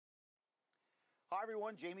Hi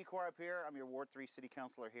everyone, Jamie Korab here. I'm your Ward 3 City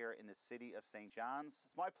Councillor here in the City of St. John's.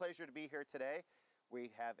 It's my pleasure to be here today.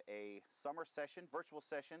 We have a summer session, virtual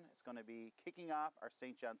session. It's going to be kicking off our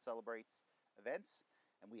St. John Celebrates events,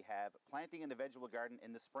 and we have planting in the vegetable garden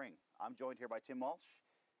in the spring. I'm joined here by Tim Walsh.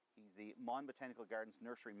 He's the MUN Botanical Garden's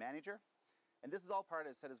nursery manager. And this is all part,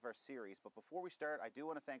 as I said, of our series. But before we start, I do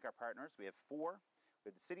want to thank our partners. We have four. We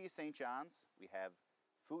have the City of St. John's. We have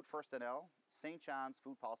Food First NL, St. John's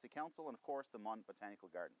Food Policy Council, and of course the MUN Botanical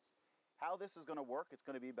Gardens. How this is going to work, it's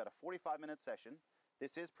going to be about a 45-minute session.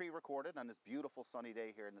 This is pre-recorded on this beautiful sunny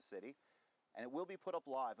day here in the city, and it will be put up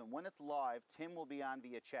live. And when it's live, Tim will be on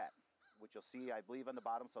via chat, which you'll see, I believe, on the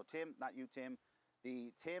bottom. So Tim, not you, Tim.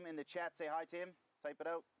 The Tim in the chat, say hi, Tim. Type it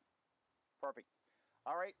out. Perfect.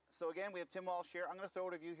 All right, so again, we have Tim Walsh here. I'm going to throw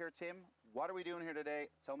it to you here, Tim. What are we doing here today?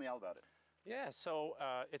 Tell me all about it. Yeah, so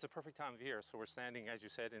it's a perfect time of year. So we're standing, as you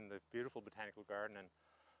said, in the beautiful botanical garden, and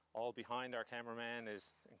all behind our cameraman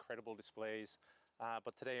is incredible displays.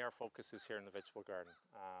 But today our focus is here in the vegetable garden.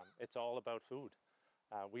 It's all about food.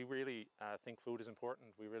 We really think food is important.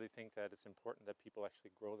 We really think that it's important that people actually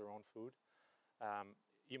grow their own food.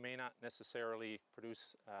 You may not necessarily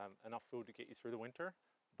produce enough food to get you through the winter,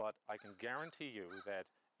 but I can guarantee you that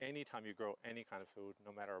anytime you grow any kind of food,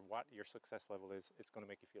 no matter what your success level is, it's going to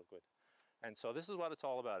make you feel good. And so this is what it's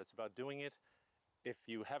all about. It's about doing it. If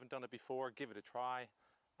you haven't done it before, give it a try.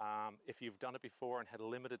 If you've done it before and had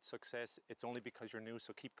limited success, it's only because you're new,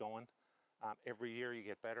 so keep going. Every year you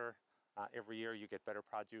get better. Every year you get better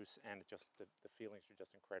produce, and just the feelings are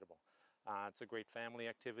just incredible. It's a great family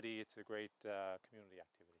activity. It's a great community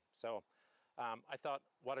activity. So I thought,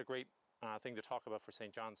 what a great thing to talk about for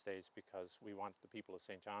St. John's Days, because we want the people of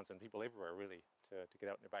St. John's and people everywhere really to get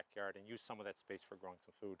out in their backyard and use some of that space for growing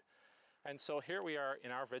some food. And so here we are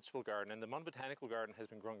in our vegetable garden, and the MUN Botanical Garden has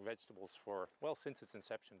been growing vegetables for, well, since its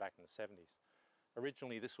inception back in the 70s.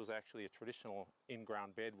 Originally this was actually a traditional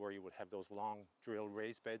in-ground bed where you would have those long drilled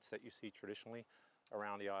raised beds that you see traditionally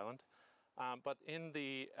around the island. But in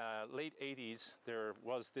the late 80s there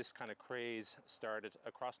was this kind of craze started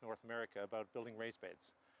across North America about building raised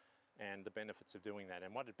beds and the benefits of doing that.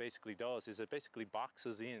 And what it basically does is it basically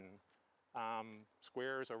boxes in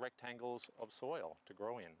squares or rectangles of soil to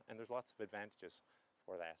grow in, and there's lots of advantages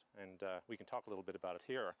for that, and we can talk a little bit about it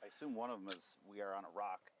here. I assume one of them is we are on a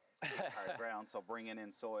rock, hard ground, so bringing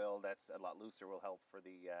in soil that's a lot looser will help for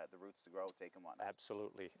the roots to grow, take them on.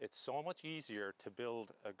 Absolutely. It's so much easier to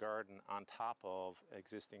build a garden on top of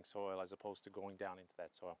existing soil as opposed to going down into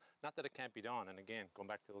that soil. Not that it can't be done, and again, going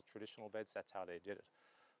back to those traditional beds, that's how they did it.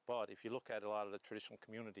 But if you look at a lot of the traditional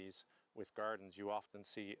communities with gardens, you often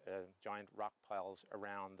see giant rock piles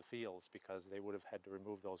around the fields because they would have had to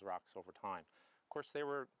remove those rocks over time. Of course, they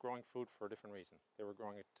were growing food for a different reason. They were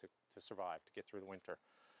growing it to survive, to get through the winter.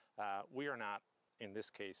 We are not, in this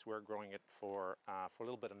case. We're growing it for a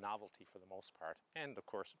little bit of novelty for the most part, and of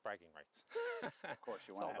course, bragging rights. Of course,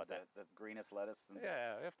 you want to have the greenest lettuce and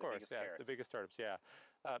of course, biggest carrots. The biggest turnips, yeah.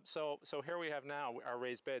 So here we have now our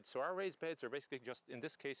raised beds. So our raised beds are basically just, in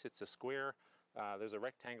this case, it's a square. There's a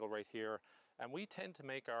rectangle right here, and we tend to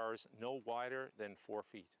make ours no wider than 4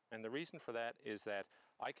 feet. And the reason for that is that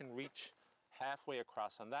I can reach halfway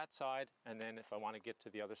across on that side, and then if I want to get to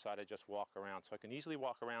the other side, I just walk around. So I can easily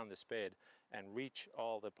walk around this bed and reach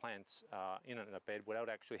all the plants in a bed without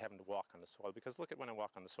actually having to walk on the soil. Because look at when I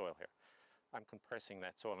walk on the soil here. I'm compressing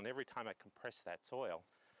that soil, and every time I compress that soil,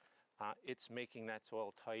 it's making that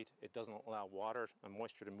soil tight. It doesn't allow water and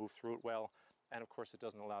moisture to move through it well, and of course it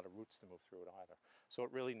doesn't allow the roots to move through it either. So it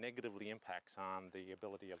really negatively impacts on the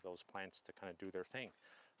ability of those plants to kind of do their thing.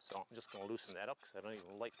 So I'm just going to loosen that up because I don't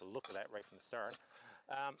even like the look of that right from the start.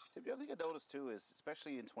 So the other thing I noticed too is,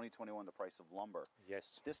 especially in 2021, the price of lumber.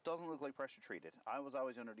 Yes. This doesn't look like pressure treated. I was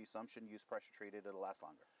always under the assumption use pressure treated, it'll last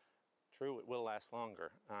longer. True, it will last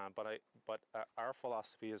longer, but our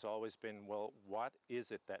philosophy has always been, well, what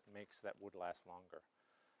is it that makes that wood last longer?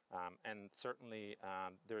 And certainly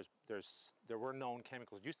there were known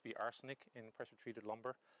chemicals. It used to be arsenic in pressure-treated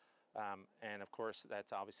lumber, and of course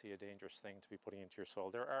that's obviously a dangerous thing to be putting into your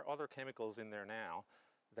soil. There are other chemicals in there now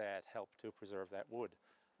that help to preserve that wood.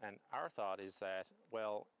 And our thought is that,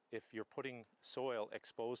 well, if you're putting soil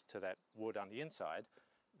exposed to that wood on the inside,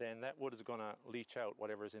 then that wood is going to leach out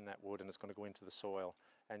whatever's in that wood, and it's going to go into the soil.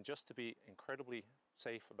 And just to be incredibly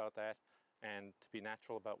safe about that, and to be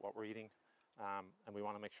natural about what we're eating, and we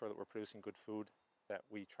want to make sure that we're producing good food, that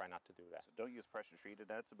we try not to do that. So don't use pressure treated.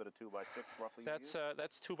 That's about a 2x6 roughly. That's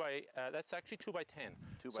that's actually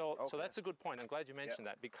 2x10. So that's a good point. I'm glad you mentioned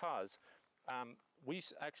that, because we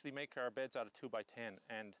actually make our beds out of 2x10,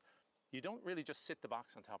 and you don't really just sit the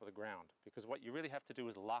box on top of the ground, because what you really have to do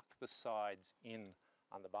is lock the sides in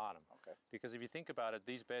on the bottom. Okay. Because if you think about it,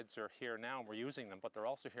 these beds are here now and we're using them, but they're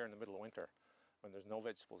also here in the middle of winter when there's no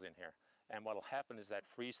vegetables in here. And what will happen is that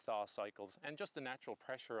freeze-thaw cycles and just the natural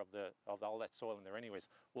pressure of all that soil in there anyways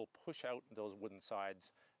will push out those wooden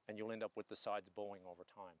sides, and you'll end up with the sides bowing over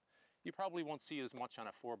time. You probably won't see it as much on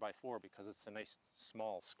a 4x4 because it's a nice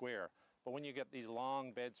small square. But when you get these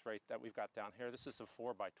long beds right that we've got down here, this is a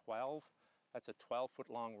 4x12. That's a 12-foot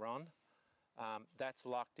long run. That's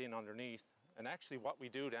locked in underneath. And actually what we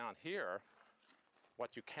do down here,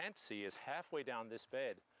 what you can't see is halfway down this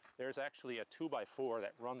bed, there's actually a 2x4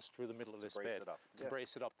 that runs through the middle of this bed to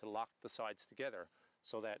brace it up, to lock the sides together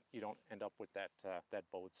so that you don't end up with that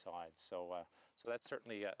bowed side. So that's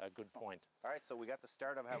certainly a good point. All right, so we got the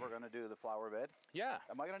start of how we're going to do the flower bed. Yeah.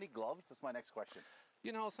 Am I going to need gloves? That's my next question.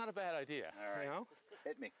 You know, it's not a bad idea. All right. You know?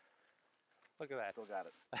 Hit me. Look at that. Still got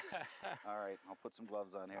it. All right, I'll put some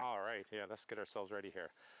gloves on here. All right, yeah, let's get ourselves ready here.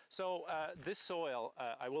 So this soil,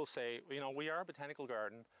 I will say, you know, we are a botanical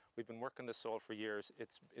garden. We've been working this soil for years.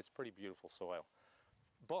 It's pretty beautiful soil.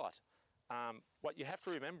 But what you have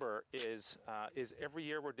to remember is every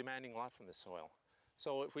year we're demanding a lot from this soil.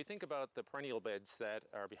 So if we think about the perennial beds that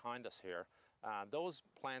are behind us here, those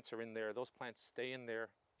plants are in there. Those plants stay in there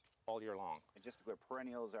all year long. And just because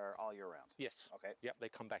perennials are all year round? Yes. Okay. Yep, they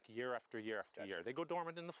come back year after year after year. They go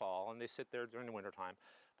dormant in the fall and they sit there during the winter time,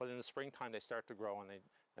 but in the springtime they start to grow,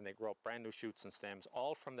 and they grow up brand new shoots and stems,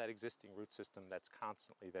 all from that existing root system that's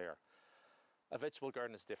constantly there. A vegetable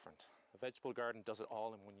garden is different. A vegetable garden does it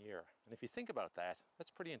all in 1 year. And if you think about that,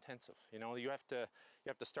 that's pretty intensive. You know, you have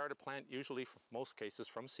to start a plant, usually for most cases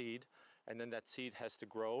from seed, and then that seed has to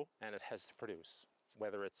grow and it has to produce,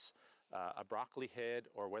 whether it's a broccoli head,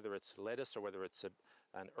 or whether it's lettuce, or whether it's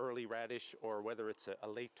an early radish, or whether it's a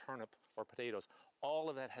late turnip or potatoes. All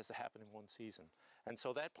of that has to happen in one season. And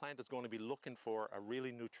so that plant is going to be looking for a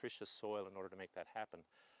really nutritious soil in order to make that happen.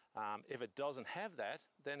 If it doesn't have that,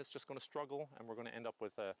 then it's just going to struggle, and we're going to end up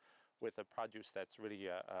with a produce that's really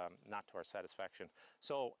not to our satisfaction.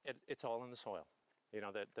 So it's all in the soil. You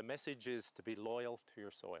know, the message is to be loyal to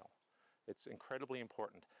your soil. It's incredibly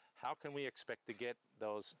important. How can we expect to get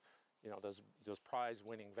those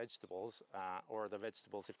prize-winning vegetables, or the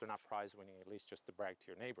vegetables, if they're not prize-winning, at least just to brag to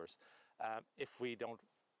your neighbors, if we don't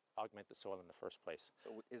augment the soil in the first place?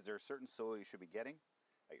 So is there a certain soil you should be getting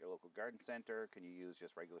at your local garden center? Can you use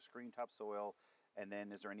just regular screen topsoil? And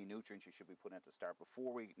then is there any nutrients you should be putting at the start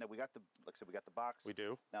before we got the, like I said, we got the box. We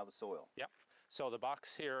do. Now the soil. Yep. So the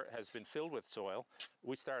box here has been filled with soil.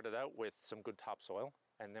 We started out with some good topsoil,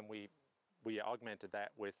 and then we augmented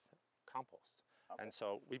that with compost. Okay. And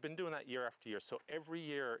so we've been doing that year after year. So every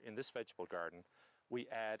year in this vegetable garden, we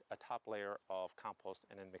add a top layer of compost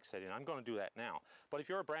and then mix it in. I'm going to do that now. But if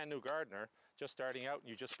you're a brand new gardener, just starting out, and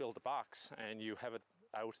you just build a box and you have it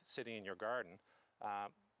out sitting in your garden,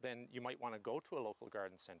 then you might want to go to a local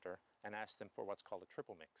garden center and ask them for what's called a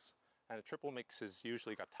triple mix. And a triple mix is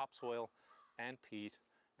usually got topsoil and peat,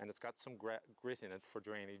 and it's got some grit in it for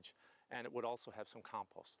drainage, and it would also have some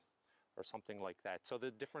compost or something like that. So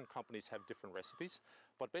the different companies have different recipes,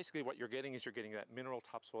 but basically what you're getting is you're getting that mineral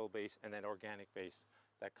topsoil base and that organic base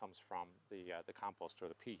that comes from the compost or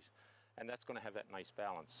the peat. And that's going to have that nice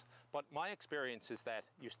balance. But my experience is that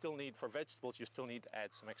you still need, for vegetables, you still need to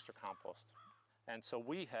add some extra compost. And so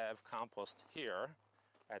we have compost here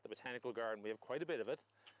at the Botanical Garden. We have quite a bit of it,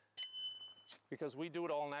 because we do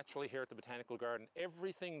it all naturally here at the Botanical Garden.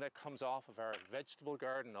 Everything that comes off of our vegetable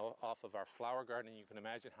garden, off of our flower garden, you can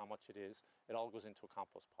imagine how much it is, it all goes into a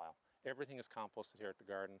compost pile. Everything is composted here at the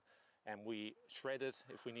garden, and we shred it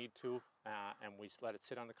if we need to, and we let it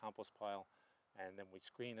sit on the compost pile, and then we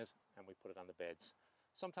screen it and we put it on the beds.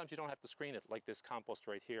 Sometimes you don't have to screen it, like this compost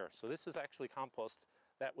right here. So this is actually compost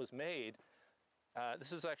that was made.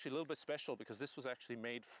 This is actually a little bit special because this was actually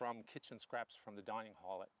made from kitchen scraps from the dining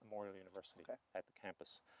hall at Memorial University at the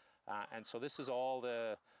campus. And so this is all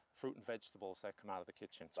the fruit and vegetables that come out of the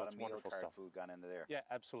kitchen. So it's wonderful stuff. Food gone into there. Yeah,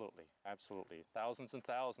 absolutely, absolutely. Thousands and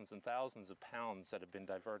thousands and thousands of pounds that have been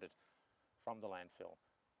diverted from the landfill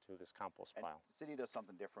to this compost pile. The city does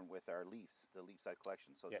something different with our leaves, the leaf side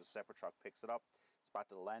collection. So the separate truck picks it up, it's brought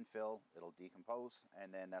to the landfill, it'll decompose,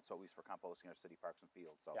 and then that's what we use for composting our city parks and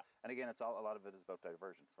fields. So, and again, it's all, a lot of it is about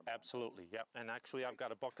diversion. From absolutely, yeah. And actually, I've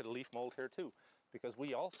got a bucket of leaf mold here too, because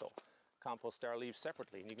we also compost our leaves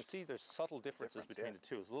separately. And you can see there's subtle differences between the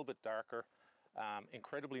two. It's a little bit darker,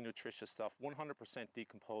 incredibly nutritious stuff, 100%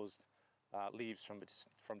 decomposed leaves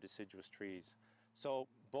from deciduous trees. So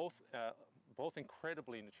both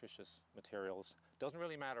incredibly nutritious materials. Doesn't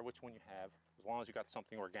really matter which one you have, as long as you got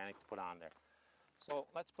something organic to put on there. So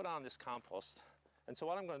let's put on this compost. And so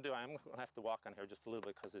what I'm going to do, I'm going to have to walk on here just a little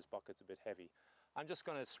bit because this bucket's a bit heavy. I'm just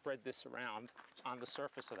going to spread this around on the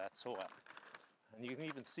surface of that soil. And you can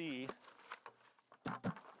even see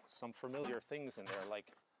some familiar things in there, like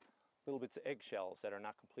little bits of eggshells that are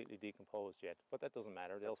not completely decomposed yet. But that doesn't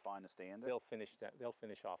matter. That's fine to stay in there. They'll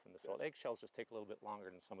finish off in the soil. Good. Eggshells just take a little bit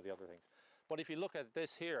longer than some of the other things. But if you look at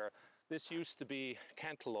this here, this used to be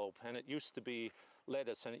cantaloupe, and it used to be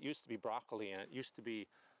lettuce, and it used to be broccoli, and it used to be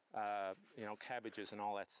you know, cabbages and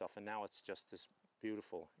all that stuff. And now it's just this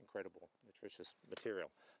beautiful, incredible, nutritious material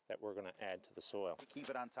that we're going to add to the soil. You keep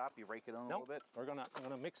it on top, you rake it on a little bit? I'm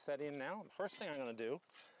going to mix that in now. The first thing I'm going to do,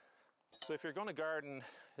 so if you're going to garden,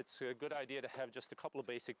 it's a good idea to have just a couple of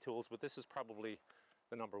basic tools, but this is probably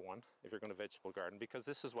the number one if you're going to vegetable garden, because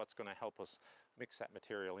this is what's going to help us mix that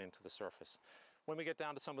material into the surface. When we get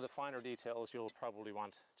down to some of the finer details, you'll probably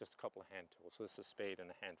want just a couple of hand tools. So this is a spade and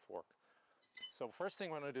a hand fork. So first thing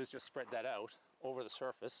we're going to do is just spread that out over the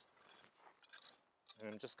surface.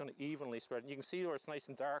 And I'm just going to evenly spread it. You can see where it's nice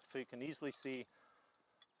and dark, so you can easily see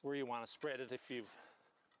where you want to spread it if you've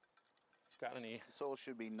got any. The soil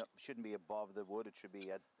shouldn't be above the wood, it should be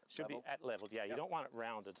at level? Be at level, yeah. You don't want it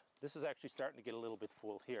rounded. This is actually starting to get a little bit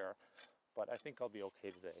full here, but I think I'll be okay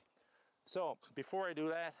today. So before I do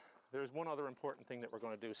that, there's one other important thing that we're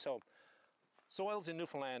going to do. So soils in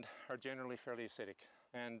Newfoundland are generally fairly acidic,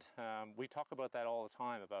 and we talk about that all the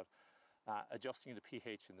time, about adjusting the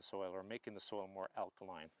pH in the soil or making the soil more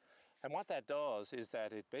alkaline. And what that does is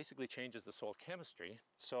that it basically changes the soil chemistry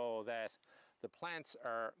so that the plants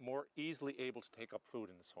are more easily able to take up food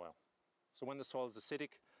in the soil. So when the soil is acidic,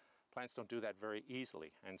 plants don't do that very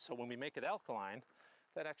easily. And so when we make it alkaline,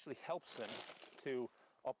 that actually helps them to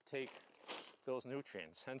uptake those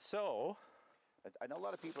nutrients. And so I know a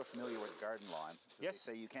lot of people are familiar with garden lawn. Yes.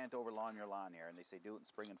 They say you can't overlawn your lawn here, and they say do it in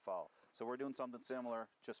spring and fall. So we're doing something similar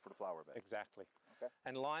just for the flower bed. Exactly. Okay.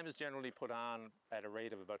 And lime is generally put on at a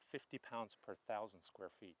rate of about 50 pounds per 1,000 square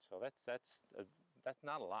feet. So that's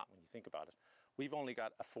not a lot when you think about it. We've only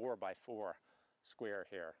got a 4x4 square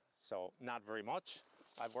here, so not very much.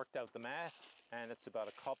 I've worked out the math, and it's about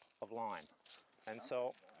a cup of lime. And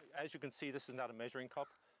so, as you can see, this is not a measuring cup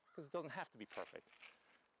because it doesn't have to be perfect.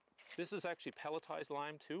 This is actually pelletized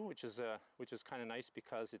lime too, which is kind of nice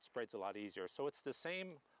because it spreads a lot easier. So it's the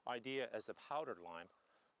same idea as the powdered lime,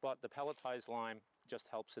 but the pelletized lime just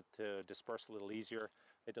helps it to disperse a little easier.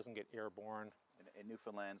 It doesn't get airborne. In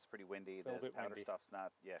Newfoundland, it's pretty windy. The powder stuff's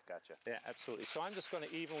not, yeah, gotcha. Yeah, absolutely. So I'm just going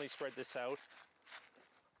to evenly spread this out.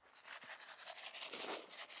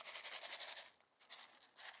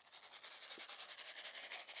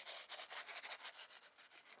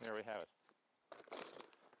 There we have it.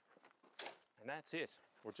 And that's it.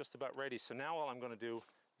 We're just about ready. So now all I'm going to do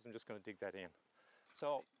is I'm just going to dig that in.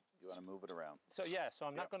 So you want to move it around. So yeah, so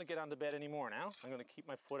I'm not going to get on the bed anymore now. I'm going to keep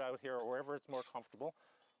my foot out here or wherever it's more comfortable.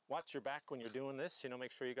 Watch your back when you're doing this, you know,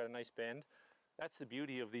 make sure you got a nice bend. That's the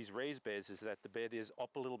beauty of these raised beds, is that the bed is up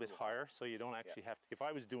a little bit higher, so you don't actually have to. If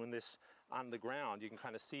I was doing this on the ground, you can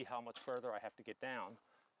kind of see how much further I have to get down.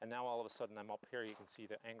 And now all of a sudden I'm up here, you can see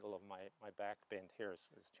the angle of my back bend here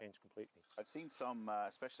has changed completely. I've seen some,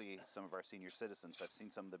 especially some of our senior citizens, I've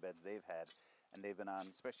seen some of the beds they've had, and they've been on,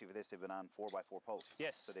 especially for this, they've been on 4x4 posts.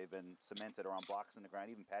 Yes. So they've been cemented or on blocks in the ground,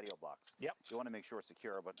 even patio blocks. Yep. You want to make sure it's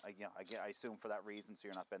secure, but I assume for that reason, so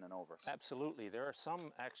you're not bending over. Absolutely. There are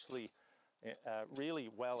some actually really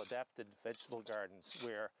well adapted vegetable gardens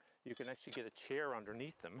where you can actually get a chair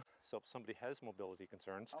underneath them. So if somebody has mobility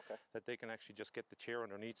concerns, that they can actually just get the chair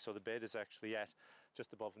underneath, so the bed is actually at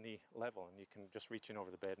just above knee level, and you can just reach in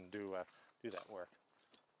over the bed and do that work.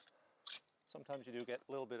 Sometimes you do get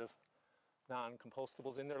a little bit of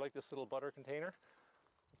non-compostables in there, like this little butter container.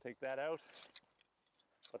 Take that out.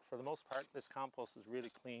 But for the most part, this compost is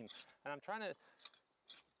really clean. And I'm trying to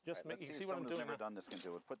just make, you see what I'm doing? Never done this can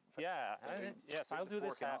do it. Yes, I'll do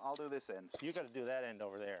this half. I'll do this end. You got to do that end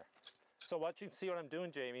over there. So what you see what I'm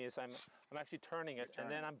doing, Jamie, is I'm actually turning it,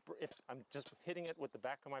 and then I'm just hitting it with the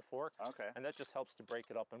back of my fork. Okay. And that just helps to break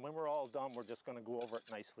it up. And when we're all done, we're just going to go over it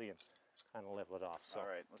nicely and kind of level it off. So all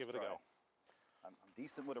right, give it a go. I'm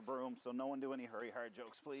decent with a broom, so no one do any hard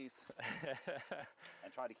jokes, please.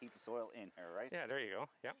 And try to keep the soil in here, right? Yeah, there you go.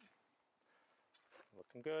 Yep.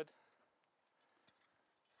 Looking good.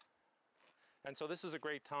 And so this is a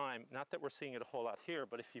great time, not that we're seeing it a whole lot here,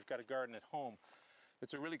 but if you've got a garden at home,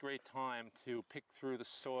 it's a really great time to pick through the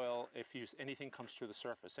soil if anything comes through the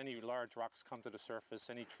surface. Any large rocks come to the surface,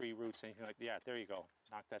 any tree roots, anything like that. Yeah, there you go.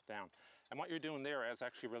 Knock that down. And what you're doing there is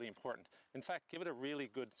actually really important. In fact, give it a really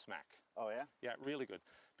good smack. Oh, yeah? Yeah, really good.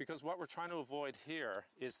 Because what we're trying to avoid here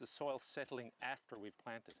is the soil settling after we've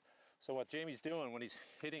planted. So what Jamie's doing when he's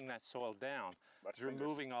hitting that soil down is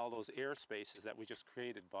removing all those air spaces that we just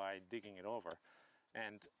created by digging it over.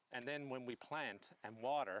 And then when we plant and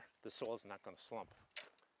water, the soil's not going to slump.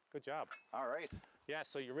 Good job. All right. Yeah,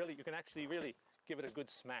 so you can actually really give it a good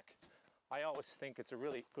smack. I always think it's a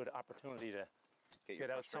really good opportunity to get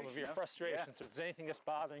out some of your frustrations. Yeah. If there's anything that's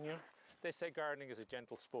bothering you, they say gardening is a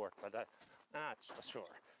gentle sport, but not sure.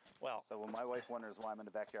 Well, so when my wife wonders why I'm in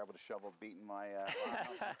the backyard with a shovel beating my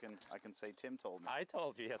lawn, I can say Tim told me. I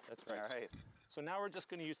told you, yes, that's right. All right. So now we're just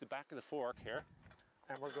going to use the back of the fork here,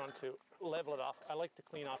 and we're going to level it off. I like to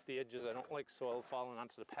clean off the edges. I don't like soil falling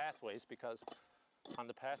onto the pathways, because on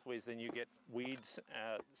the pathways then you get weeds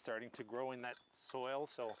starting to grow in that soil,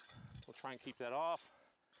 so we'll try and keep that off.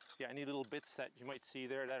 Yeah, any little bits that you might see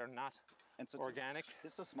there that are not organic.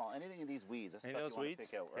 This is small. Anything in these weeds, that's Any stuff of those you want weeds?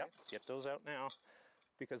 to pick out, right? Yep, get those out now,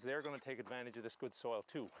 because they're going to take advantage of this good soil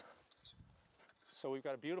too. So we've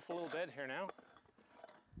got a beautiful little bed here now.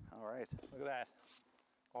 All right. Look at that,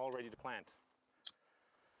 all ready to plant.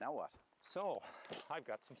 Now what? So I've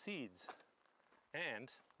got some seeds and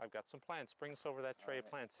I've got some plants. Bring us over that tray of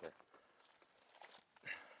plants here.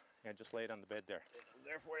 Yeah, just lay it on the bed there. It was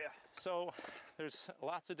there for you. So there's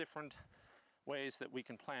lots of different ways that we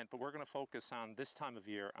can plant, but we're going to focus on this time of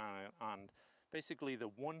year on basically the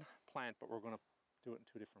one plant, but we're going to do it in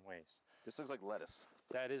two different ways. This looks like lettuce.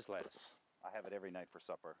 That is lettuce. I have it every night for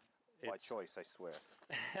supper. By choice, I swear.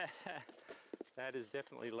 That is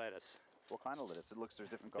definitely lettuce. What kind of lettuce? It looks, there's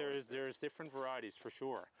different colors. There's different varieties for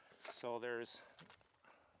sure. So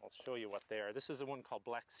I'll show you what they are. This is the one called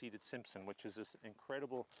black-seeded Simpson, which is this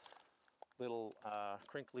incredible little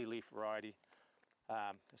crinkly leaf variety.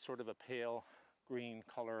 Sort of a pale green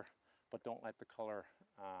color, but don't let the color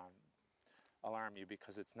alarm you,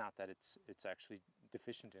 because it's not that it's actually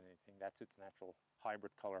deficient in anything. That's its natural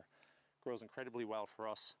hybrid color. Grows incredibly well for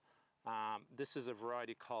us. This is a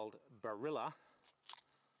variety called Barilla,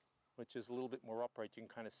 which is a little bit more upright. You can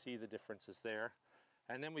kind of see the differences there.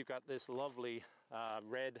 And then we've got this lovely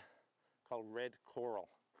red called Red Coral.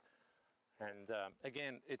 And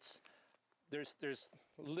again, there's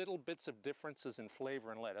little bits of differences in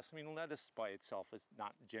flavor in lettuce. I mean, lettuce by itself is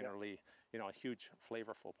not generally, a huge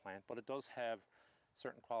flavorful plant, but it does have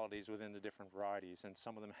certain qualities within the different varieties, and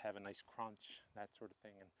some of them have a nice crunch, that sort of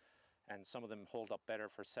thing, and some of them hold up better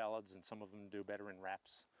for salads, and some of them do better in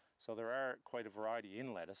wraps. So there are quite a variety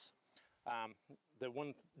in lettuce. The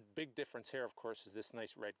one big difference here, of course, is this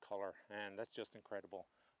nice red color, and that's just incredible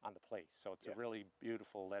on the plate. So it's a really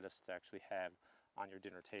beautiful lettuce to actually have on your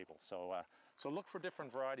dinner table. So so look for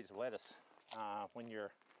different varieties of lettuce when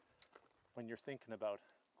you're thinking about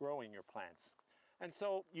growing your plants. And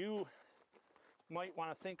so you might want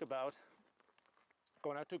to think about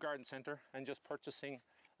going out to a garden center and just purchasing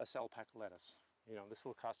a cell pack of lettuce. This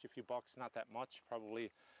will cost you a few bucks, not that much,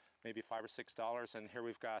 probably maybe $5 or $6, and here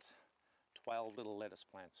we've got 12 little lettuce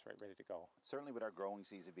plants right ready to go. Certainly with our growing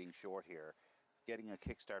season being short here, getting a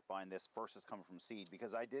kickstart buying this versus coming from seed,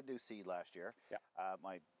 because I did do seed last year. Yeah.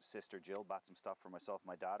 My sister Jill bought some stuff for myself and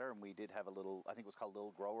my daughter, and we did have a little, I think it was called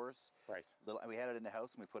Little Growers. Right. We had it in the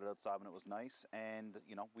house and we put it outside and it was nice, and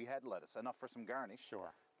we had lettuce, enough for some garnish.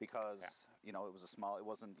 Sure. Because it was a small, it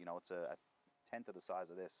wasn't, it's a tenth of the size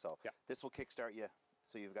of this, so this will kickstart you.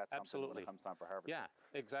 So you've got something when it comes time for harvest. Yeah,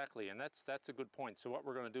 exactly, and that's a good point. So what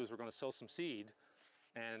we're going to do is we're going to sow some seed,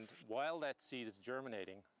 and while that seed is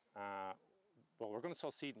germinating, we're going to sow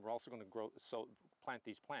seed, and we're also going to plant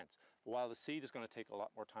these plants. But while the seed is going to take a lot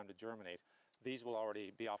more time to germinate, these will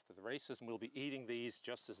already be off to the races, and we'll be eating these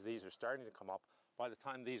just as these are starting to come up. By the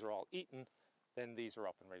time these are all eaten, then these are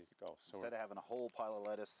up and ready to go. So instead of having a whole pile of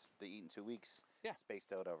lettuce to eat in 2 weeks,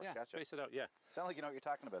 spaced out over. Yeah, gotcha. Space it out, yeah. Sound like you know what you're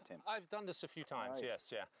talking about, Tim. I've done this a few times, right.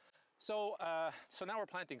 yes, yeah. So, so now we're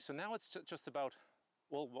planting. So now it's just about,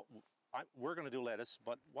 well, we're going to do lettuce,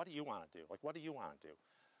 but what do you want to do? Like, what do you want to do?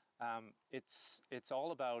 It's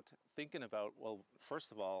all about thinking about, well,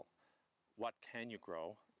 first of all, what can you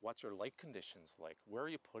grow? What's your light conditions like? Where are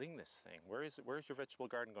you putting this thing? Where's your vegetable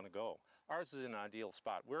garden going to go? Ours is in an ideal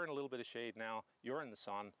spot. We're in a little bit of shade now. You're in the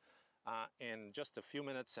sun. In just a few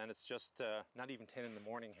minutes, and it's just not even 10 in the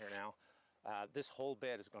morning here now, this whole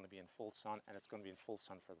bed is going to be in full sun, and it's going to be in full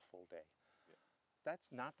sun for the full day. Yeah. That's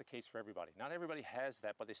not the case for everybody. Not everybody has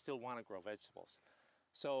that, but they still want to grow vegetables.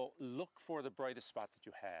 So look for the brightest spot that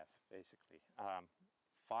you have, basically.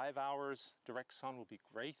 5 hours direct sun will be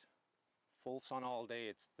great. Full sun all day,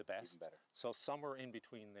 it's the best. Even better. So somewhere in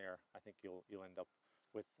between there, I think you'll end up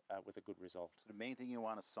with a good result. So the main thing you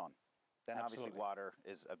want is sun. Then obviously water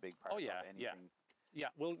is a big part of anything. Yeah,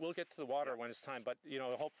 we'll get to the water when it's time, but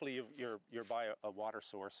hopefully you're by a water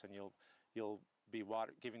source, and you'll be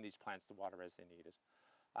giving these plants the water as they need it.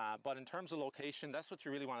 But in terms of location, that's what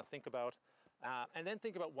you really want to think about. And then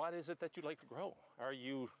think about what is it that you'd like to grow.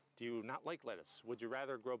 Do you not like lettuce? Would you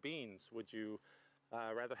rather grow beans? Would you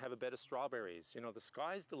rather have a bed of strawberries? You know, the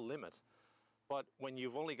sky's the limit. But when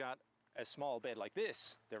you've only got a small bed like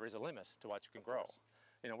this, there is a limit to what you can grow.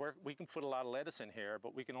 You know, we can put a lot of lettuce in here,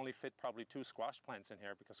 but we can only fit probably 2 squash plants in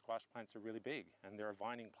here because squash plants are really big and they're a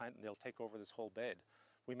vining plant and they'll take over this whole bed.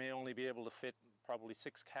 We may only be able to fit probably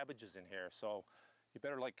 6 cabbages in here, so you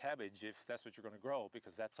better like cabbage if that's what you're going to grow,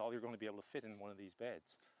 because that's all you're going to be able to fit in one of these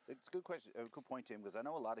beds. It's a good question, a good point, Tim, because I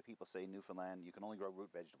know a lot of people say in Newfoundland you can only grow root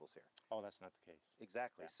vegetables here. Oh, that's not the case.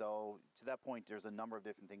 Exactly. Yeah. So to that point, there's a number of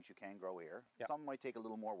different things you can grow here. Yeah. Some might take a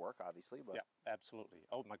little more work, obviously, but yeah, absolutely.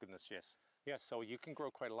 Oh my goodness, yes. Yeah, so you can grow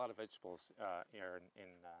quite a lot of vegetables here in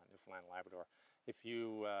Newfoundland and Labrador. If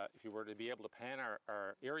you were to be able to pan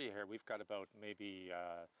our area here, we've got about maybe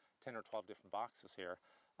 10 or 12 different boxes here.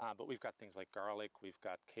 But we've got things like garlic, we've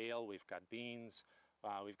got kale, we've got beans,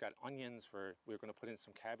 we've got onions. We're going to put in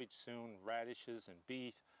some cabbage soon, radishes and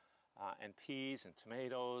beet, and peas and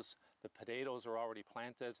tomatoes. The potatoes are already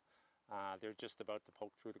planted. They're just about to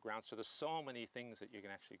poke through the ground. So there's so many things that you can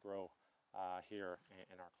actually grow here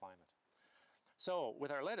in our climate. So with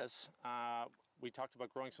our lettuce, we talked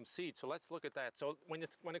about growing some seeds. So let's look at that. So when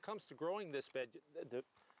it comes to growing this bed,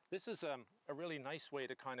 this is a really nice way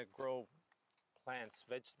to kind of grow plants,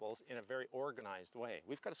 vegetables in a very organized way.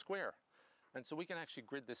 We've got a square, and so we can actually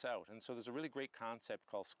grid this out. And so there's a really great concept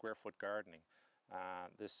called square foot gardening.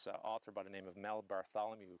 This author by the name of Mel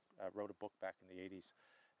Bartholomew wrote a book back in the 80s,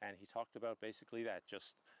 and he talked about basically that,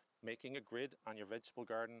 just making a grid on your vegetable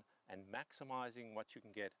garden and maximizing what you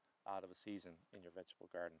can get out of a season in your vegetable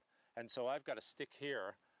garden. And so I've got a stick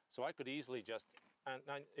here, so I could easily just, and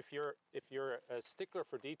if you're a stickler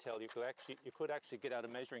for detail, you could actually get out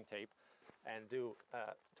a measuring tape and do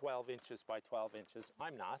 12 inches by 12 inches.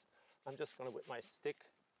 I'm not. I'm just going to, with my stick,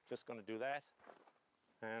 just going to do that.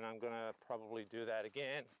 And I'm going to probably do that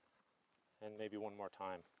again, and maybe one more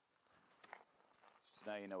time.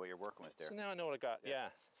 So now you know what you're working with there. So now I know what I got, yeah.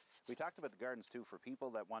 We talked about the gardens too, for people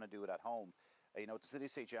that want to do it at home. You know, at the City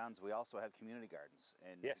of St. John's, we also have community gardens.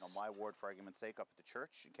 And yes. You know, my ward, for argument's sake, up at the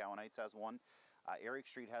church in Cowan Heights has one. Eric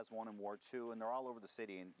Street has one in Ward 2, and they're all over the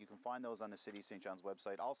city, and you can find those on the City of St. John's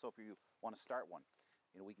website. Also, if you want to start one,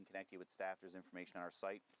 you know, we can connect you with staff. There's information on our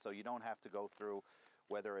site, so you don't have to go through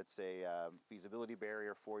whether it's a feasibility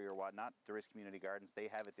barrier for you or whatnot. There is community gardens. They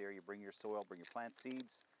have it there. You bring your soil, bring your plant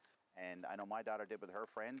seeds, and I know my daughter did with her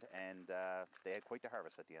friend, and they had quite the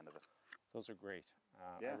harvest at the end of it. Those are great.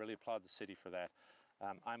 I really applaud the city for that.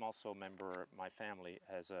 I'm also a member, my family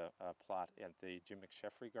has a plot at the Jim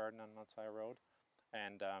McSheffrey Garden on Mount Sire Road.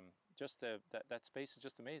 And just that space is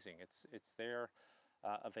just amazing. It's there,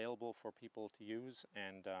 available for people to use,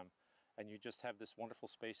 and you just have this wonderful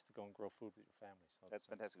space to go and grow food with your family. So that's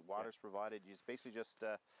fantastic. Water's provided. You just basically just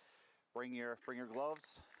bring your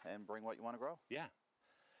gloves and bring what you want to grow. Yeah.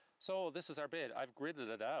 So this is our bed. I've gridded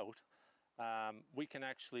it out. We can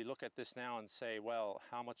actually look at this now and say, well,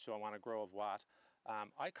 how much do I want to grow of what?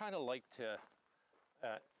 I kind of like to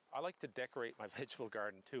decorate my vegetable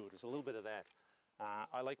garden too. There's a little bit of that.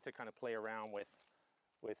 I like to kind of play around with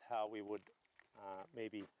how we would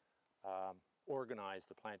maybe organize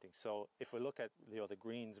the planting. So if we look at the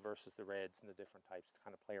greens versus the reds and the different types, to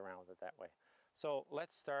kind of play around with it that way. So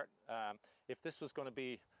let's start. If this was going to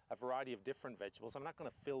be a variety of different vegetables, I'm not going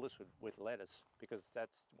to fill this with lettuce because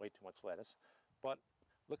that's way too much lettuce. But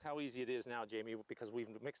look how easy it is now, Jamie, because we've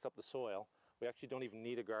mixed up the soil. We actually don't even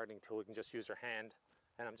need a gardening tool. We can just use our hand.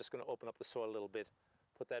 And I'm just going to open up the soil a little bit,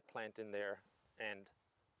 put that plant in there, and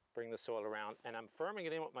bring the soil around. And I'm firming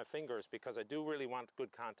it in with my fingers because I do really want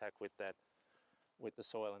good contact with the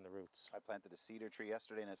soil and the roots. I planted a cedar tree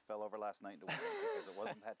yesterday and it fell over last night into winter because it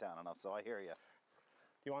wasn't pat down enough, so I hear you.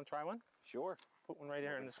 Do you want to try one? Sure. Put one right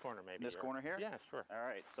here in this corner, maybe. In this corner here? Yeah, sure. All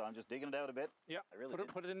right, so I'm just digging it out a bit. Yeah, I really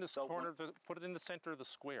put it in this corner, put it in the center of the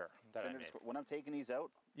square that I made. When I'm taking these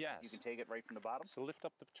out, yes, you can take it right from the bottom? So lift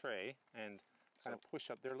up the tray and kind of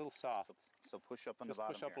push up. They're a little soft. So push up on the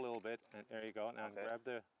bottom. Just push up a little bit, and there you go. Now grab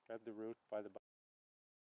the root by the bottom.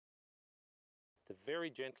 To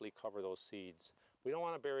very gently cover those seeds. We don't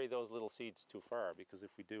want to bury those little seeds too far, because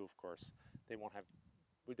if we do, of course, they won't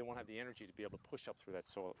have the energy to be able to push up through that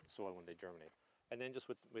soil when they germinate. And then just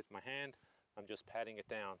with my hand, I'm just patting it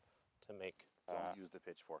down to make... Don't use the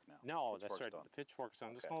pitchfork now. No, that's right, the pitchfork. So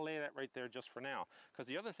I'm just going to lay that right there just for now. Because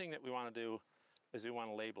the other thing that we want to do is we want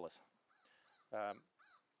to label it.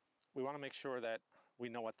 We want to make sure that we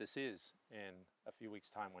know what this is in a few weeks'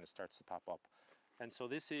 time when it starts to pop up. And so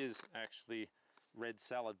this is actually red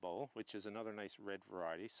salad bowl, which is another nice red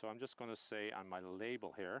variety. So I'm just going to say on my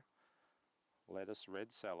label here, lettuce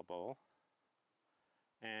red salad bowl.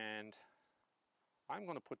 And I'm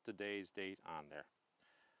going to put today's date on there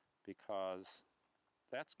because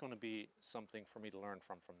that's going to be something for me to learn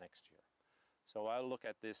from next year. So I'll look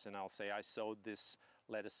at this and I'll say I sowed this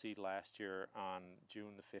lettuce seed last year on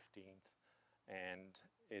June the 15th and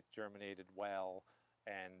it germinated well,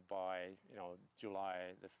 and by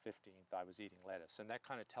July the 15th I was eating lettuce, and that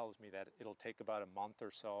kind of tells me that it'll take about a month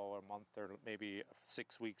or so, a month or maybe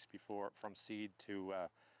 6 weeks before from seed to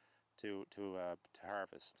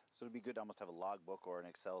harvest. So it'd be good to almost have a logbook or an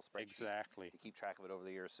Excel spreadsheet. Exactly. To keep track of it over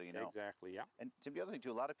the years, so you know. Exactly, yeah. And Tim, the other thing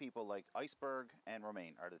too, a lot of people like iceberg and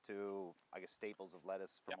romaine are the two, I guess, staples of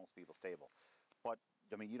lettuce for most people's table. But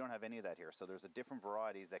I mean, you don't have any of that here, so there's different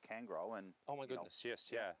varieties that can grow. And oh my goodness,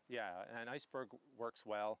 yes, yeah. And iceberg works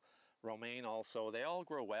well. Romaine also. They all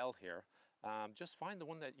grow well here. Just find the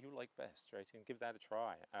one that you like best, right? And give that a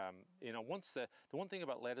try. Once the one thing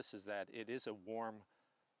about lettuce is that it is a warm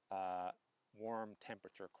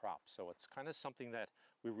temperature crop, so it's kind of something that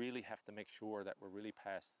we really have to make sure that we're really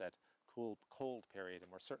past that cold period,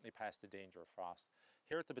 and we're certainly past the danger of frost.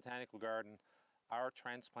 Here at the Botanical Garden, our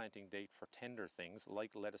transplanting date for tender things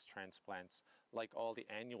like lettuce transplants, like all the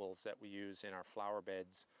annuals that we use in our flower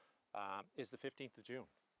beds, is the 15th of June.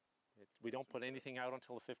 We don't put anything out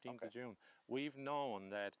until the 15th of June. We've known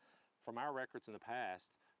that from our records in the past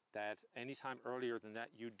that anytime earlier than that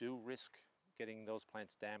you do risk getting those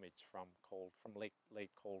plants damaged from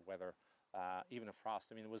late cold weather, even a frost.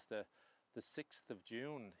 I mean, it was the 6th of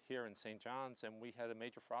June here in St. John's, and we had a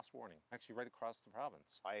major frost warning, actually right across the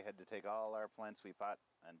province. I had to take all our plants we pot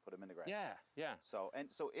and put them in the ground. Yeah.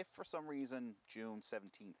 So if for some reason June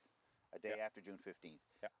 17th, a day after June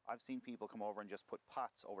 15th, I've seen people come over and just put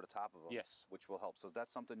pots over the top of them, which will help. So is that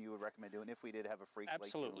something you would recommend doing if we did have a freak?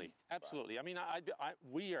 Absolutely. I mean,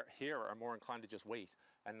 we are more inclined to just wait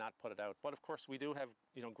and not put it out. But of course, we do have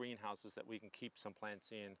greenhouses that we can keep some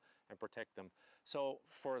plants in and protect them. So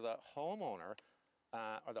for the homeowner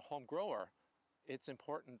or the home grower, it's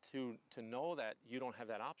important to know that you don't have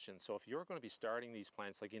that option. So if you're going to be starting these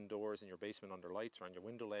plants like indoors in your basement under lights or on your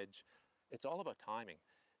window ledge, it's all about timing.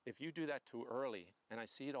 If you do that too early, and I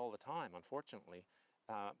see it all the time, unfortunately,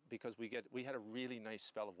 because we had a really nice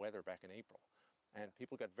spell of weather back in April, and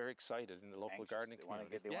people got very excited in the local gardening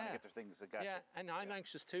community. They want to get their things. And I'm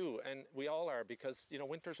anxious too, and we all are, because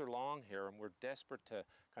winters are long here, and we're desperate to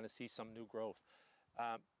kind of see some new growth.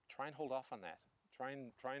 Try and hold off on that. Try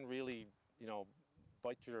and really,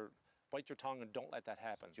 bite your tongue and don't let that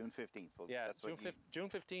happen. So June 15th. Well, June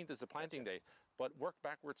 15th is the planting date. But work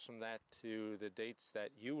backwards from that to the dates that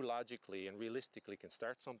you logically and realistically can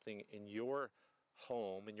start something in your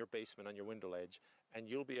home, in your basement, on your window ledge, and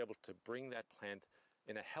you'll be able to bring that plant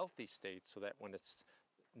in a healthy state so that when it's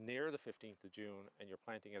near the 15th of June and you're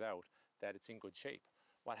planting it out, that it's in good shape.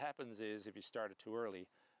 What happens is if you start it too early,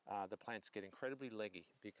 the plants get incredibly leggy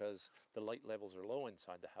because the light levels are low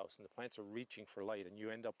inside the house and the plants are reaching for light, and you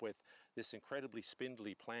end up with this incredibly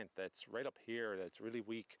spindly plant that's right up here, that's really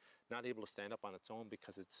weak, not able to stand up on its own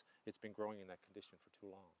because it's been growing in that condition for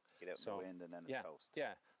too long. Get out in the wind and then it's toast.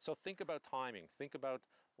 Yeah, so think about timing, think about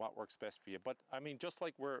what works best for you. But I mean, just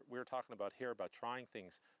like we're talking about here about trying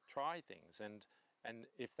things, try things, and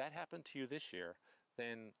if that happened to you this year,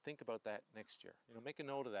 then think about that next year. Make a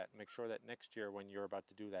note of that and make sure that next year when you're about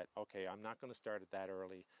to do that, okay, I'm not going to start it that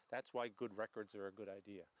early. That's why good records are a good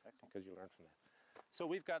idea. Excellent. Because you learn from that. So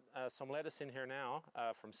we've got some lettuce in here now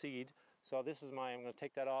from seed. So this is I'm going to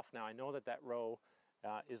take that off now. I know that row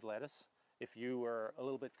is lettuce. If you were a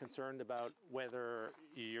little bit concerned about whether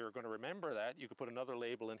you're going to remember that, you could put another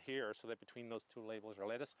label in here so that between those two labels are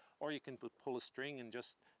lettuce, or you can pull a string and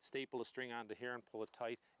just staple a string onto here and pull it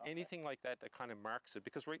tight. Anything like that kind of marks it,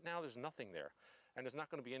 because right now there's nothing there, and there's not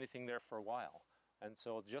going to be anything there for a while. And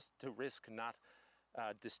so just to risk not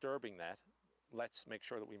disturbing that, let's make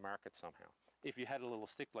sure that we mark it somehow. If you had a little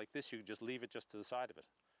stick like this, you could just leave it just to the side of it,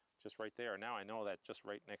 just right there. Now I know that just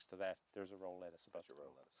right next to that, there's a row lettuce.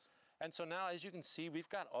 And so now, as you can see, we've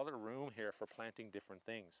got other room here for planting different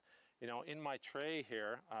things. In my tray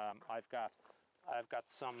here, I've got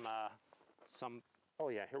some. Oh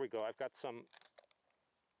yeah, here we go. I've got some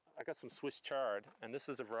Swiss chard, and this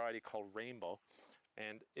is a variety called Rainbow.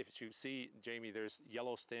 And if you see, Jamie, there's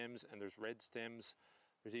yellow stems and there's red stems.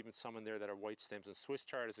 There's even some in there that are white stems. And Swiss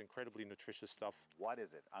chard is incredibly nutritious stuff. What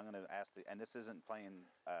is it? I'm going to ask and this isn't playing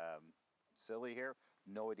silly here.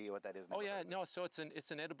 No idea what that is. Oh yeah, no. So it's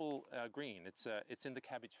an edible green. It's in the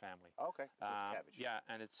cabbage family. Okay, so it's cabbage. Yeah,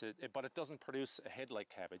 and but it doesn't produce a head like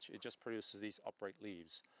cabbage. It just produces these upright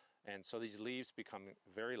leaves, And so these leaves become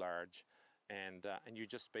very large, and you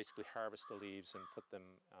just basically harvest the leaves and put them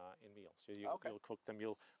in meals. So you'll cook them.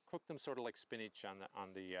 You'll cook them sort of like spinach on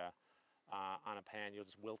a pan. You'll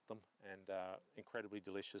just wilt them, and incredibly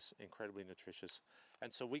delicious, incredibly nutritious.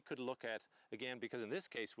 And so we could look at, again, because in this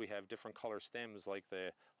case we have different color stems, like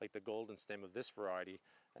the golden stem of this variety,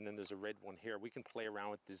 and then there's a red one here. We can play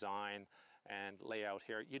around with design and layout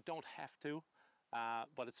here. You don't have to,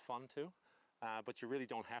 but it's fun to. But you really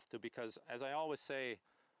don't have to, because as I always say,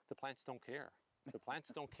 the plants don't care. The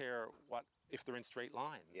plants don't care if they're in straight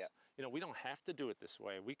lines. Yeah. You know, we don't have to do it this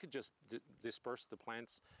way. We could just disperse the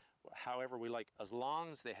plants however we like, as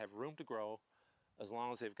long as they have room to grow, as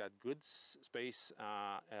long as they've got good space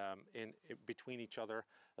in between each other,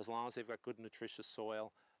 as long as they've got good nutritious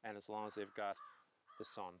soil, and as long as they've got the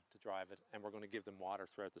sun to drive it, and we're going to give them water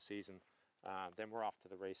throughout the season, then we're off to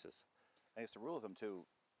the races. And it's the rule of them too,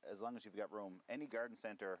 as long as you've got room, any garden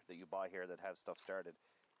center that you buy here that have stuff started,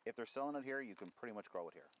 if they're selling it here, you can pretty much grow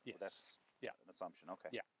it here. Yes. That's an assumption. Okay.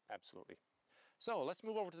 Yeah, absolutely. So let's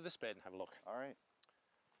move over to this bed and have a look. All right.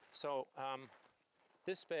 So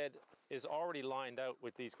this bed is already lined out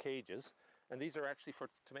with these cages, and these are actually for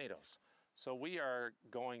tomatoes. So we are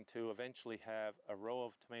going to eventually have a row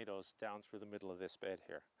of tomatoes down through the middle of this bed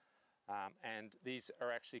here. And these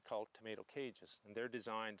are actually called tomato cages, and they're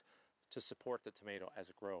designed to support the tomato as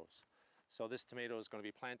it grows. So this tomato is going to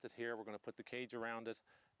be planted here. We're going to put the cage around it,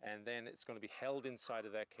 and then it's going to be held inside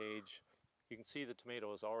of that cage. You can see the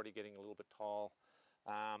tomato is already getting a little bit tall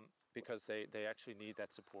because they actually need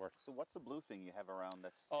that support. So what's the blue thing you have around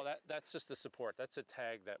that's... Oh, that's just the support. That's a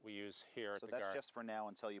tag that we use here at the garden. So that's just for now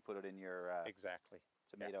until you put it in your exactly.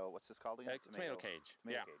 tomato, what's this called again? Tomato cage.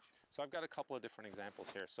 Tomato cage. So I've got a couple of different examples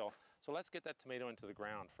here. So let's get that tomato into the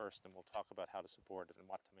ground first, and we'll talk about how to support it and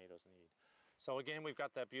what tomatoes need. So again, we've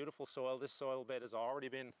got that beautiful soil. This soil bed has already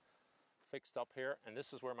been fixed up here, and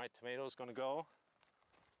this is where my tomato is going to go.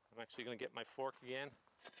 I'm actually going to get my fork again.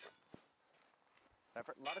 Now,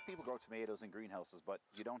 a lot of people grow tomatoes in greenhouses, but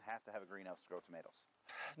you don't have to have a greenhouse to grow tomatoes.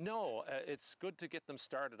 No, it's good to get them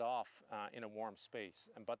started off in a warm space,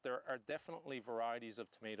 but there are definitely varieties of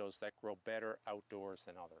tomatoes that grow better outdoors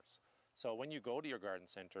than others. So when you go to your garden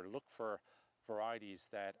center, look for varieties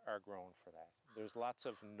that are grown for that. There's lots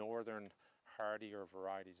of northern hardier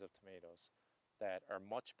varieties of tomatoes that are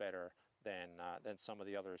much better than some of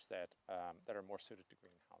the others that are more suited to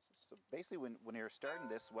greenhouses. So basically, when you're starting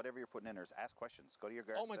this, whatever you're putting in there, is ask questions. Go to your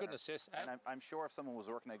garden center. Oh my goodness, yes. And I'm sure if someone was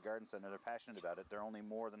working at a garden center, they're passionate about it, they're only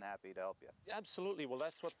more than happy to help you. Absolutely. Well,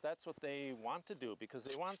 that's what they want to do, because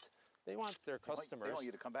they want their customers. They want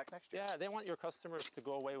you to come back next year. Yeah, they want your customers to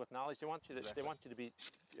go away with knowledge. They want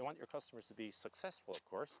your customers to be successful, of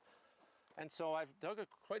course. And so I've dug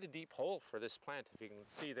quite a deep hole for this plant. If you can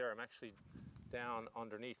see there, I'm actually down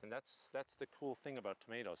underneath, and that's the cool thing about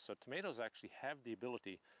tomatoes. So tomatoes actually have the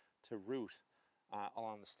ability to root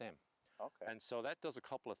along the stem. Okay. And so that does a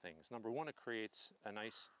couple of things. Number one, it creates a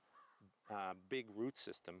nice big root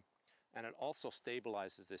system, and it also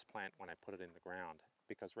stabilizes this plant when I put it in the ground.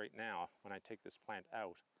 Because right now, when I take this plant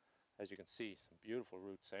out, as you can see, some beautiful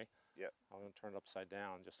roots, eh? Yeah. I'm going to turn it upside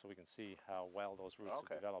down just so we can see how well those roots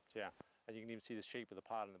have developed. Yeah. And you can even see the shape of the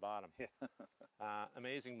pod in the bottom. Yeah.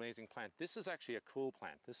 Amazing, amazing plant. This is actually a cool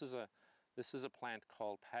plant. This is a plant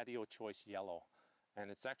called Patio Choice Yellow, and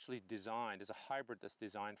it's actually designed as a hybrid that's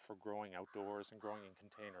designed for growing outdoors and growing in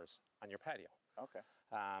containers on your patio. Okay.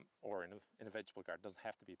 Or in a vegetable garden. It doesn't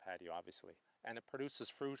have to be patio, obviously. And it produces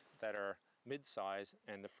fruit that are mid-size,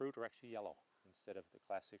 and the fruit are actually yellow instead of the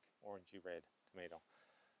classic orangey red tomato.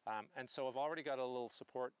 And so I've already got a little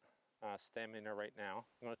support stem in there right now.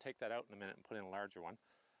 I'm going to take that out in a minute and put in a larger one.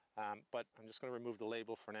 But I'm just going to remove the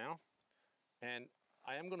label for now. And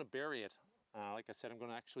I am going to bury it. Like I said, I'm going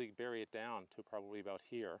to actually bury it down to probably about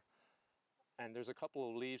here. And there's a couple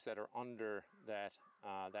of leaves that are under that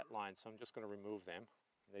line, so I'm just going to remove them.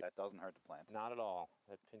 That doesn't hurt the plant. Not at all.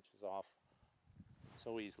 That pinches off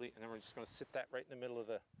so easily. And then we're just going to sit that right in the middle of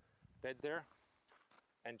the bed there.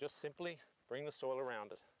 And just simply bring the soil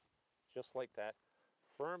around it, just like that.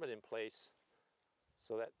 Firm it in place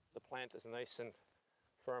so that the plant is nice and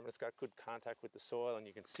firm. It's got good contact with the soil, and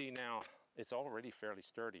you can see now it's already fairly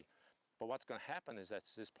sturdy. But what's going to happen is that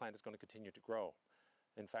this plant is going to continue to grow.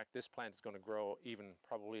 In fact, this plant is going to grow even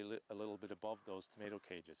probably a little bit above those tomato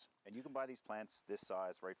cages. And you can buy these plants this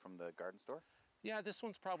size right from the garden store? Yeah, this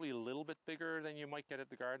one's probably a little bit bigger than you might get at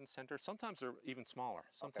the garden center. Sometimes they're even smaller.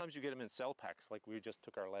 Sometimes you get them in cell packs, like we just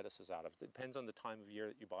took our lettuces out of. It depends on the time of year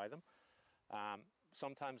that you buy them.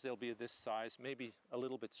 Sometimes they'll be this size, maybe a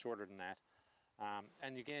little bit shorter than that.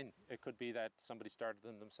 And again, it could be that somebody started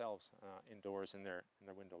them themselves indoors in their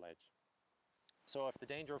window ledge. So if the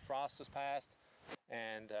danger of frost has passed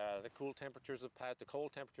and the cool temperatures have passed, the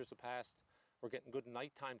cold temperatures have passed, we're getting good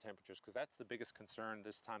nighttime temperatures, because that's the biggest concern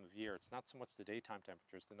this time of year. It's not so much the daytime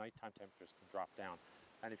temperatures, the nighttime temperatures can drop down.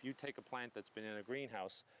 And if you take a plant that's been in a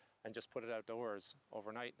greenhouse and just put it outdoors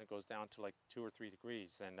overnight and it goes down to like 2 or 3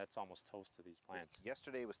 degrees, then that's almost toast to these plants.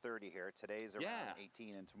 Yesterday was 30 here, today's around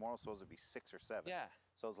 18, and tomorrow's supposed to be 6 or 7. Yeah.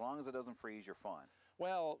 So as long as it doesn't freeze, you're fine.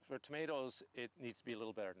 Well, for tomatoes, it needs to be a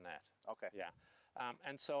little better than that. Okay. Yeah.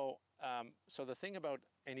 And so the thing about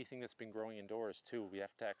anything that's been growing indoors too, we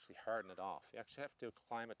have to actually harden it off. You actually have to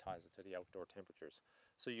acclimatize it to the outdoor temperatures.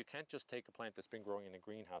 So you can't just take a plant that's been growing in a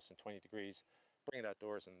greenhouse in 20 degrees, bring it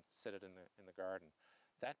outdoors and set it in the garden.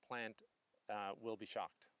 That plant will be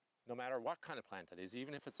shocked, no matter what kind of plant it is,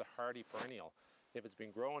 even if it's a hardy perennial. If it's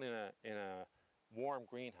been grown in a warm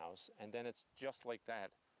greenhouse and then it's just like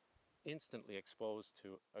that, instantly exposed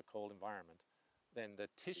to a cold environment, then the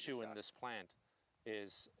tissue in this plant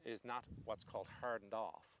is not what's called hardened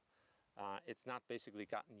off. It's not basically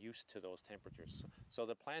gotten used to those temperatures. So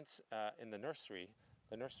the plants in the nursery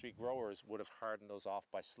growers would have hardened those off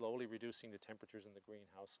by slowly reducing the temperatures in the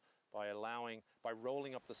greenhouse, by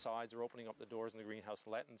rolling up the sides or opening up the doors in the greenhouse,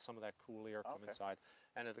 letting some of that cool air come inside,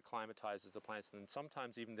 and it acclimatizes the plants. And then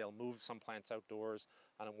sometimes even they'll move some plants outdoors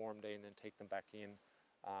on a warm day and then take them back in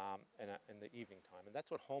the evening time. And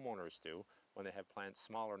that's what homeowners do when they have plants,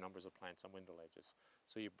 smaller numbers of plants on window ledges.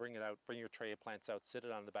 So you bring it out, bring your tray of plants out, sit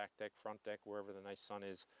it on the back deck, front deck, wherever the nice sun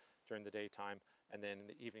is during the daytime, and then in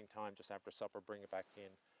the evening time, just after supper, bring it back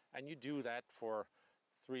in. And you do that for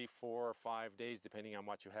 3, 4, or 5 days, depending on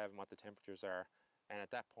what you have and what the temperatures are. And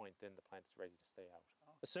at that point, then the plant is ready to stay out,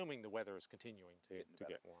 assuming the weather is continuing to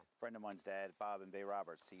get warm. A friend of mine's dad, Bob in Bay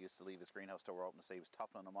Roberts, he used to leave his greenhouse door open to say he was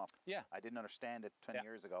toughening them up. Yeah. I didn't understand it 20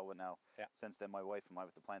 years ago, but now, since then, my wife and I,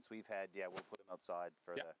 with the plants we've had, we'll put them outside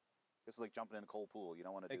for this is like jumping in a cold pool. You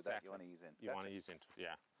don't want to do that. You want to ease in. You want to ease into it,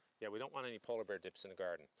 yeah, we don't want any polar bear dips in the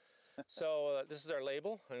garden. So this is our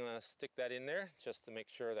label. I'm going to stick that in there just to make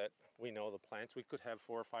sure that we know the plants. We could have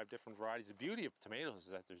 4 or 5 different varieties. The beauty of tomatoes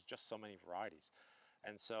is that there's just so many varieties.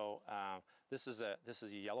 And so this is a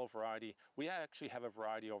yellow variety. We actually have a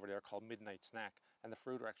variety over there called Midnight Snack, and the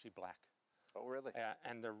fruit are actually black. Oh, really?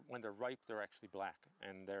 And when they're ripe, they're actually black,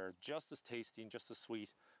 and they're just as tasty and just as sweet.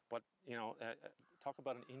 But talk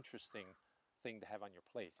about an interesting thing to have on your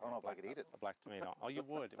plate. I don't know if I could eat it. A black tomato. Oh, you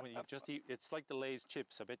would. When you just eat, it's like the Lay's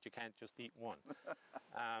chips. I bet you can't just eat one.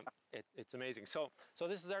 It's amazing. So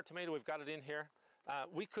this is our tomato. We've got it in here.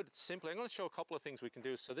 We could simply, I'm going to show a couple of things we can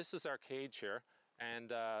do. So this is our cage here,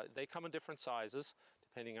 and they come in different sizes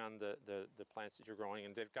depending on the plants that you're growing.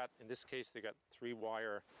 And they've got, in this case, they've got 3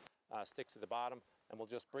 wire sticks at the bottom, and we'll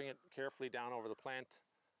just bring it carefully down over the plant,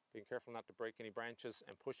 being careful not to break any branches,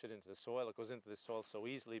 and push it into the soil. It goes into the soil so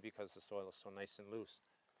easily because the soil is so nice and loose.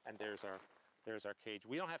 And there's our cage.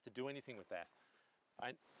 We don't have to do anything with that.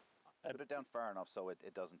 Put it down far enough so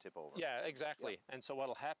it doesn't tip over. Yeah, exactly. Yeah. And so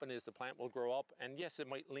what'll happen is the plant will grow up, and yes, it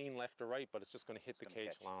might lean left or right, but it's just going to hit the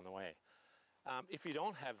cage along the way. If you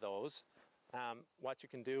don't have those, what you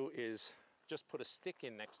can do is just put a stick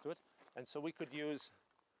in next to it. And so we could use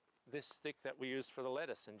this stick that we used for the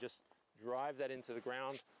lettuce and just drive that into the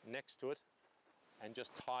ground next to it and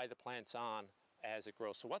just tie the plants on as it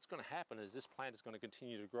grows. So what's going to happen is this plant is going to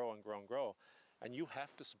continue to grow and grow and grow, and you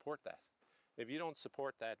have to support that. If you don't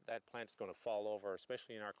support that, that plant is going to fall over,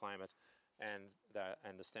 especially in our climate, and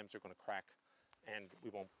the stems are going to crack, and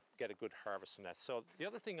we won't get a good harvest from that. So the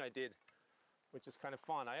other thing I did, which is kind of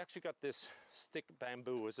fun, I actually got this stick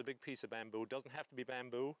bamboo. It's a big piece of bamboo. It doesn't have to be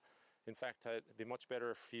bamboo. In fact, it'd be much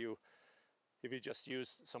better if you just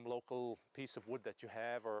use some local piece of wood that you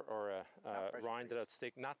have, or a rinded out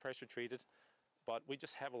stick, not pressure treated. But we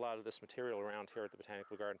just have a lot of this material around here at the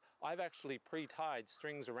Botanical Garden. I've actually pre-tied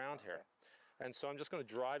strings around here. And so I'm just going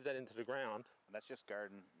to drive that into the ground. And that's just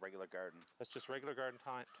regular garden. That's just regular garden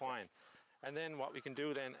twine. And then what we can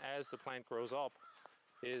do then as the plant grows up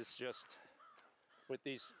is just, with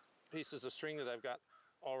these pieces of string that I've got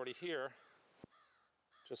already here,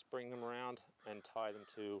 just bring them around and tie them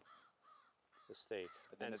to the stake.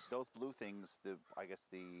 But then those blue things, I guess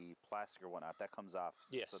the plastic or whatnot, that comes off.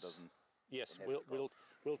 Yes. So it doesn't. Yes,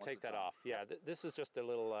 we'll take that off. Yeah, this is just a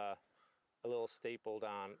little stapled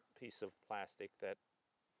on piece of plastic that,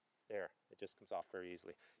 there, it just comes off very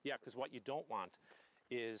easily. Yeah, because what you don't want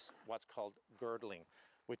is what's called girdling,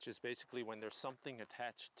 which is basically when there's something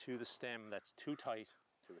attached to the stem that's too tight,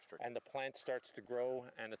 too restricted, and the plant starts to grow,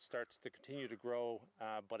 and it starts to continue to grow,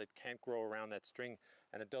 but it can't grow around that string,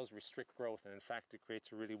 and it does restrict growth, and in fact it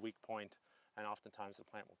creates a really weak point and oftentimes the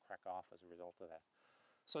plant will crack off as a result of that.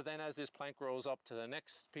 So then as this plant grows up to the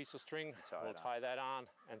next piece of string, we'll tie that on,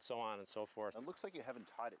 and so on and so forth. It looks like you haven't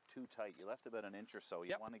tied it too tight. You left about an inch or so.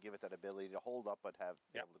 You want to give it that ability to hold up but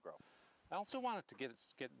be able to grow. I also want it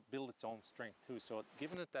to build its own strength too. So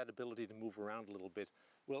giving it that ability to move around a little bit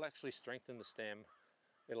will actually strengthen the stem.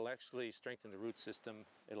 It'll actually strengthen the root system.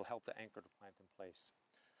 It'll help to anchor the plant in place.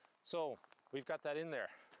 So we've got that in there.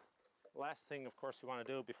 Last thing, of course, we want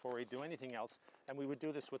to do before we do anything else, and we would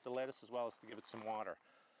do this with the lettuce as well, is to give it some water.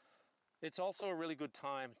 It's also a really good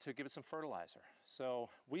time to give it some fertilizer. So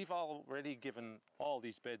we've already given all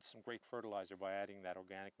these beds some great fertilizer by adding that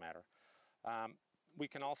organic matter. We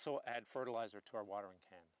can also add fertilizer to our watering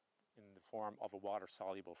can in the form of a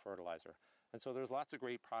water-soluble fertilizer. And so there's lots of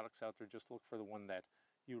great products out there. Just look for the one that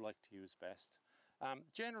you like to use best.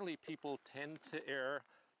 Generally, people tend to err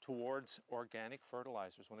towards organic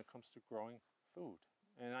fertilizers when it comes to growing food.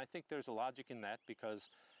 And I think there's a logic in that, because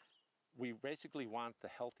we basically want the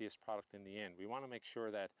healthiest product in the end. We want to make sure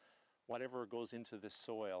that whatever goes into this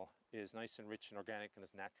soil is nice and rich and organic and as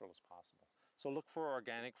natural as possible. So look for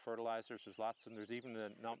organic fertilizers. There's lots, and there's even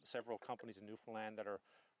several companies in Newfoundland that are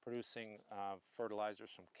producing fertilizers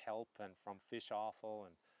from kelp and from fish offal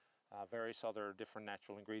and various other different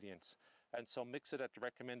natural ingredients. And so mix it at the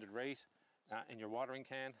recommended rate in your watering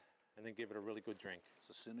can, and then give it a really good drink. So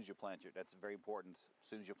as soon as you plant it, that's very important. As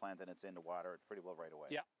soon as you plant it, it's in the water pretty well right away.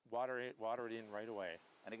 Yeah, water it in right away.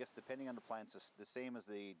 And I guess depending on the plants, it's the same as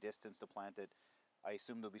the distance to plant it. I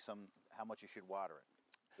assume there'll be how much you should water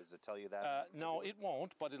it. Does it tell you that? No, it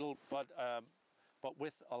won't. But but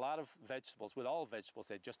with a lot of vegetables, with all vegetables,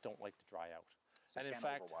 they just don't like to dry out. So and you in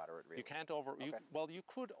can't fact, overwater it, really. You can't you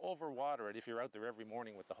could overwater it if you're out there every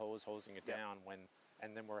morning with the hose hosing it down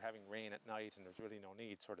and then we're having rain at night and there's really no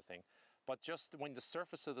need, sort of thing. But just when the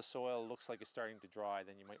surface of the soil looks like it's starting to dry,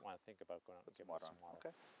 then you might want to think about going out and giving it some water.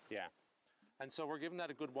 Okay. Yeah. And so we're giving that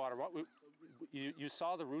a good water. You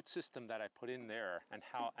saw the root system that I put in there,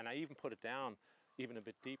 and I even put it down even a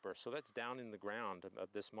bit deeper. So that's down in the ground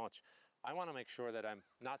this much. I want to make sure that I'm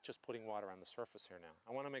not just putting water on the surface here now.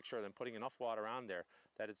 I want to make sure that I'm putting enough water on there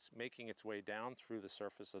that it's making its way down through the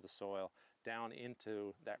surface of the soil, down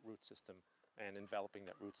into that root system, and enveloping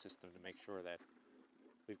that root system to make sure that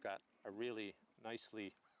we've got a really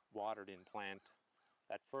nicely watered in plant.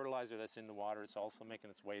 That fertilizer that's in the water, it's also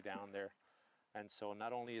making its way down there. And so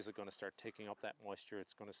not only is it going to start taking up that moisture,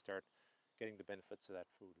 it's going to start getting the benefits of that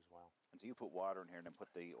food as well. And so you put water in here and then put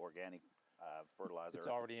the organic fertilizer. It's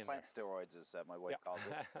already in plant there. Steroids, as my wife calls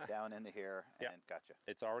it, down into here, and gotcha.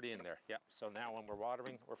 It's already in there, yeah. So now when we're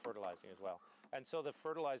watering, we're fertilizing as well. And so the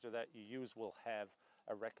fertilizer that you use will have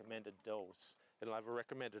a recommended dose. It'll have a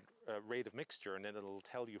recommended rate of mixture, and then it'll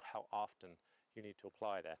tell you how often you need to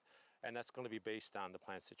apply that. And that's going to be based on the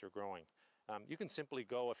plants that you're growing. You can simply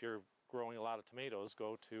go, if you're growing a lot of tomatoes,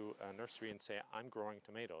 go to a nursery and say, I'm growing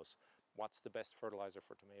tomatoes. What's the best fertilizer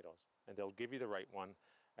for tomatoes? And they'll give you the right one,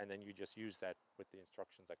 and then you just use that with the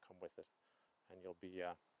instructions that come with it, and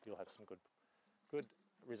you'll have some good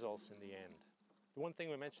results in the end. The one thing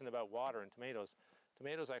we mentioned about water and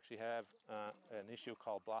tomatoes actually have an issue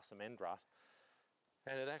called blossom end rot,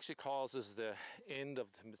 and it actually causes the end of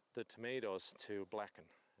the tomatoes to blacken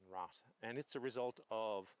and rot, and it's a result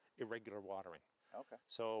of irregular watering. Okay.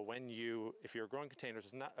 So if you're growing containers,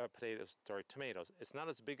 it's not tomatoes. It's not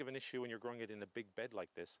as big of an issue when you're growing it in a big bed like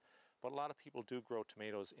this, but a lot of people do grow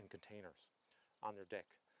tomatoes in containers on their deck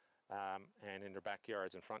and in their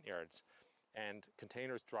backyards and front yards. And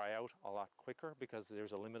containers dry out a lot quicker because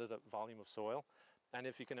there's a limited volume of soil. And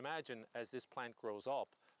if you can imagine, as this plant grows up,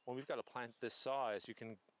 when we've got a plant this size, you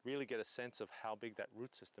can really get a sense of how big that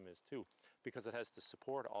root system is too, because it has to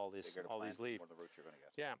support all these leaves. The more the roots you're going to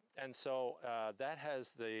get. Yeah, and so that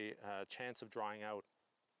has the chance of drying out.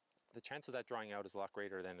 The chance of that drying out is a lot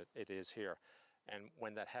greater than it is here. And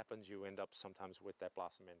when that happens, you end up sometimes with that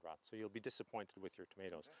blossom end rot. So you'll be disappointed with your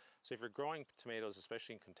tomatoes. Okay. So if you're growing tomatoes,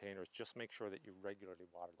 especially in containers, just make sure that you regularly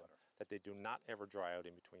water them, that they do not ever dry out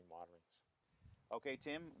in between waterings. Okay,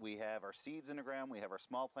 Tim, we have our seeds in the ground, we have our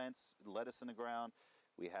small plants, lettuce in the ground,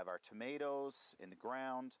 we have our tomatoes in the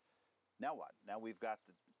ground. Now what? Now we've got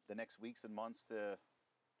the next weeks and months to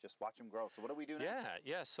just watch them grow. So what do we do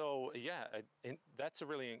now? So that's a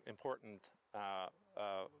really important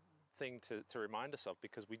thing to remind us of,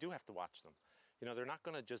 because we do have to watch them. You know, they're not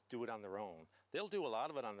going to just do it on their own. They'll do a lot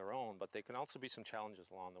of it on their own, but there can also be some challenges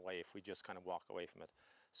along the way if we just kind of walk away from it.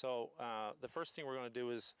 So the first thing we're going to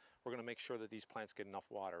do is we're going to make sure that these plants get enough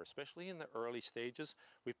water, especially in the early stages.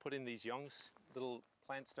 We've put in these young little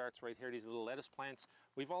plant starts right here, these little lettuce plants.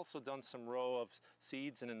 We've also done some row of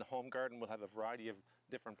seeds, and in the home garden we'll have a variety of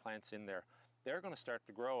different plants in there. they're going to start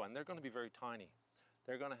to grow, and they're going to be very tiny.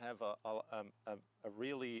 They're going to have a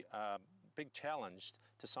really big challenge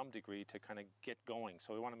to some degree to kind of get going.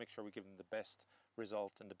 So we want to make sure we give them the best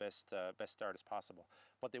result and the best start as possible.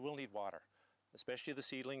 But they will need water, especially the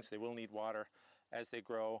seedlings. They will need water as they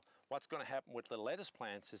grow. What's going to happen with the lettuce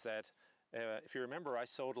plants is that, if you remember, I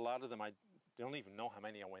sowed a lot of them. I don't even know how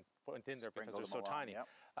many I went in there because they're so tiny. Yep.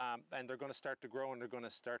 And they're going to start to grow, and they're going to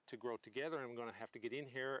start to grow together, and I'm going to have to get in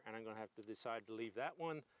here, and I'm going to have to decide to leave that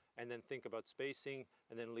one, and then think about spacing,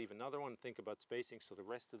 and then leave another one, think about spacing, so the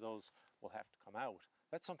rest of those will have to come out.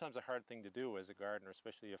 That's sometimes a hard thing to do as a gardener,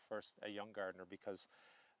 especially a young gardener, because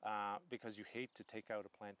you hate to take out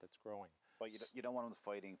a plant that's growing. But you don't want them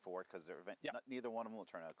fighting for it, because neither one of them will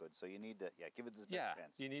turn out good. So you need to give it the best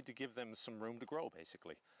chance. You need to give them some room to grow,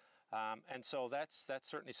 basically. And so that's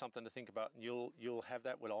certainly something to think about. And you'll have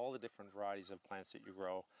that with all the different varieties of plants that you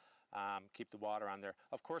grow. Keep the water on there.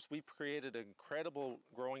 Of course, we've created an incredible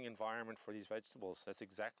growing environment for these vegetables. That's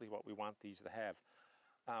exactly what we want these to have.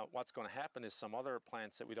 What's going to happen is some other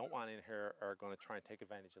plants that we don't want in here are going to try and take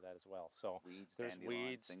advantage of that as well. So there's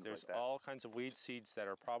weeds, there's all kinds of weed seeds that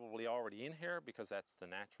are probably already in here because that's the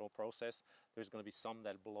natural process. There's going to be some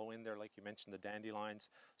that blow in there, like you mentioned, the dandelions.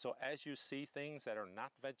 So as you see things that are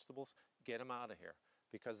not vegetables, get them out of here,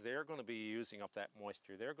 because they're going to be using up that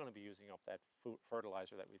moisture. They're going to be using up that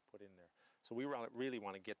fertilizer that we've put in there. So we really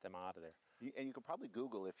want to get them out of there. And you could probably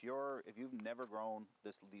Google, if you've never grown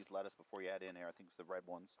these lettuce before you add in here, I think it's the red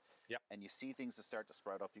ones. Yep. And you see things that start to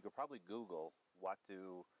sprout up, you could probably Google what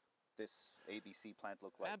do this ABC plant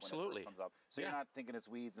look like Absolutely. when it first comes up. So you're not thinking it's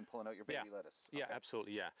weeds and pulling out your baby lettuce. Yeah,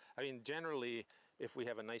 absolutely, yeah. I mean, generally, if we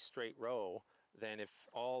have a nice straight row, then if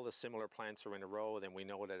all the similar plants are in a row, then we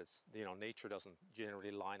know that it's, nature doesn't generally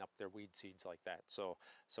line up their weed seeds like that. So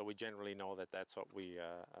we generally know that that's what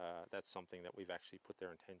that's something that we've actually put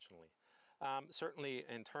there intentionally. Certainly,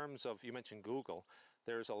 in terms of, you mentioned Google,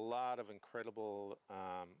 there's a lot of incredible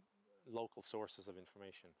local sources of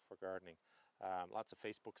information for gardening. Lots of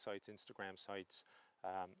Facebook sites, Instagram sites,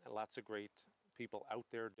 lots of great people out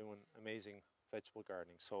there doing amazing vegetable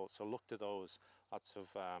gardening. So look to those, lots of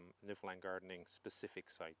Newfoundland gardening specific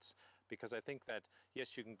sites, because I think that,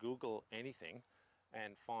 yes, you can Google anything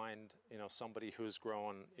and find, somebody who's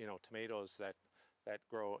growing, tomatoes that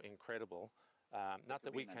grow incredible. Not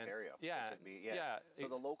that we can. Ontario. So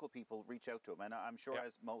the local people reach out to them, and I'm sure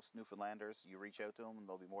as most Newfoundlanders, you reach out to them, and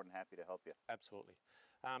they'll be more than happy to help you. Absolutely.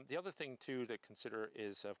 The other thing too to consider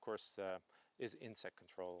is, of course, is insect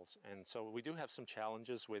controls, and so we do have some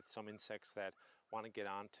challenges with some insects that want to get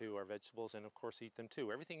onto our vegetables, and of course eat them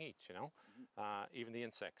too. Everything eats, even the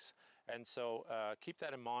insects, and so keep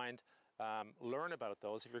that in mind. Learn about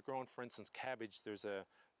those. If you're growing, for instance, cabbage, there's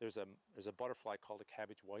a butterfly called a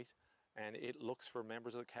cabbage white. And it looks for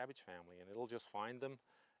members of the cabbage family, and it'll just find them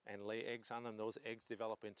and lay eggs on them. Those eggs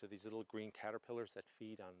develop into these little green caterpillars that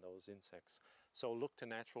feed on those insects. So look to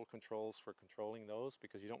natural controls for controlling those,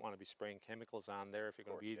 because you don't want to be spraying chemicals on there if you're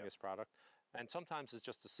going to be eating this product. And sometimes it's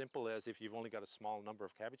just as simple as, if you've only got a small number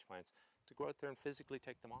of cabbage plants, to go out there and physically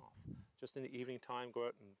take them off. Just in the evening time, go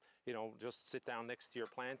out and, just sit down next to your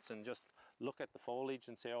plants and just look at the foliage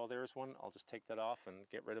and say, oh, there's one, I'll just take that off and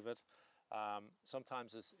get rid of it.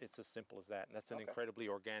 Sometimes it's as simple as that, and that's an incredibly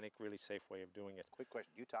organic, really safe way of doing it. Quick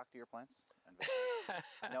question, do you talk to your plants?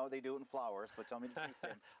 I know they do it in flowers, but tell me the truth,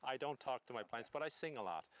 Tim. I don't talk to my plants, but I sing a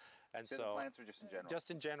lot. And so the plants, or just in general?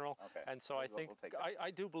 Just in general. Okay. And so I think,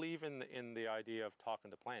 I do believe in the idea of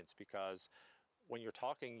talking to plants, because when you're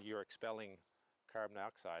talking, you're expelling carbon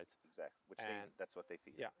dioxide. Exactly, that's what they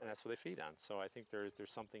feed. Yeah, and that's what they feed on. So I think there's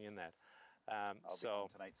something in that. I'll be home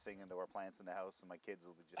tonight singing to our plants in the house, and my kids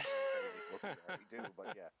will be just crazy. Well, they already do,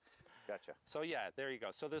 but yeah, gotcha. So yeah, there you go.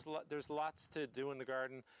 So there's lots to do in the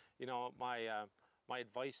garden. My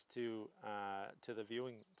advice to the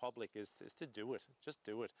viewing public is to do it. Just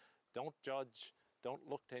do it. Don't judge. Don't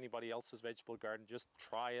look to anybody else's vegetable garden. Just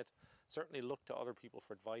try it. Certainly look to other people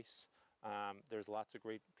for advice. There's lots of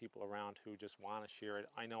great people around who just want to share it.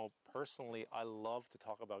 I know personally I love to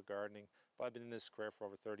talk about gardening, but I've been in this career for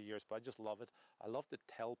over 30 years, but I just love it. I love to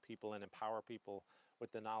tell people and empower people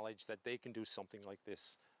with the knowledge that they can do something like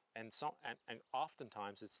this. And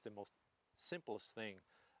oftentimes it's the most simplest thing,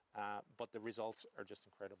 but the results are just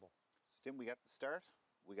incredible. So Tim, we got the start,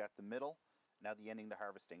 we got the middle, now the ending, the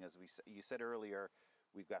harvesting. As you said earlier,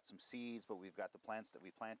 we've got some seeds, but we've got the plants that we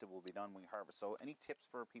planted will be done when we harvest. So any tips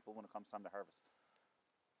for people when it comes time to harvest?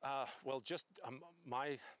 Well, just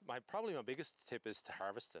probably my biggest tip is to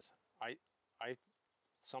harvest it. I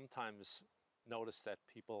sometimes notice that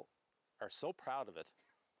people are so proud of it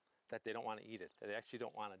that they don't want to eat it. That they actually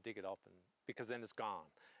don't want to dig it up because then it's gone.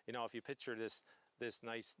 You know, if you picture this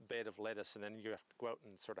nice bed of lettuce, and then you have to go out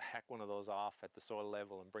and sort of hack one of those off at the soil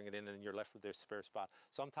level and bring it in, and you're left with their spare spot.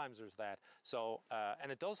 Sometimes there's that. So,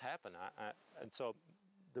 and it does happen. And so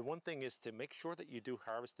the one thing is to make sure that you do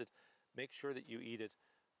harvest it, make sure that you eat it,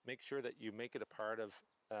 make sure that you make it a part of,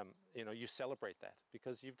 you know, you celebrate that,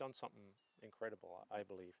 because you've done something incredible, I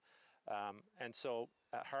believe. And so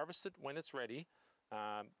harvest it when it's ready.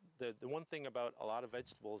 The one thing about a lot of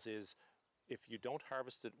vegetables is, if you don't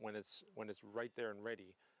harvest it when it's right there and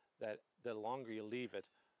ready, that the longer you leave it,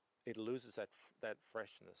 it loses that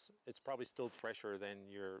freshness. It's probably still fresher than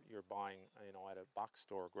you're buying, you know, at a box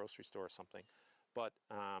store, grocery store or something. But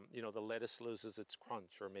you know, the lettuce loses its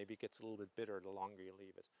crunch, or maybe it gets a little bit bitter the longer you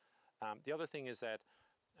leave it. The other thing is that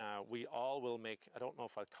we all will make, I don't know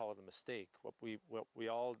if I'd call it a mistake, we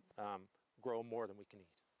all grow more than we can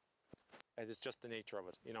eat. And it's just the nature of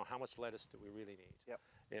it. You know, how much lettuce do we really need? Yep.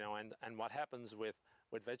 You know, and what happens with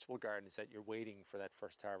vegetable garden is that you're waiting for that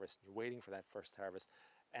first harvest, you're waiting for that first harvest,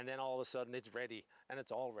 and then all of a sudden it's ready, and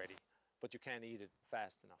it's all ready, but you can't eat it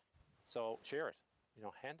fast enough. So share it. You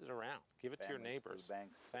know, hand it around. Give it to your neighbors. Food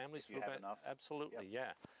banks, families, if you have enough. Absolutely,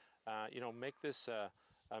 yep. Yeah. You know, make this a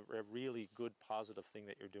really good, positive thing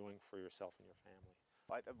that you're doing for yourself and your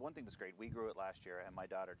family. One thing that's great, we grew it last year, and my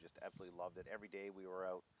daughter just absolutely loved it. Every day we were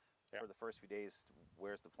out for the first few days.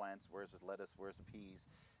 Where's the plants? Where's the lettuce? Where's the peas?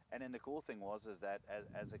 And then the cool thing was that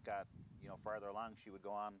as it got, you know, farther along, she would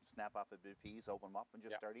go on, snap off a bit of peas, open them up, and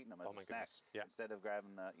just start eating them as a snack, instead of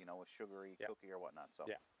grabbing you know, a sugary cookie or whatnot. So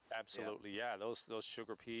yeah, absolutely, yeah. Those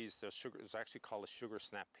sugar peas, it's actually called a sugar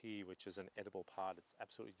snap pea, which is an edible pod. It's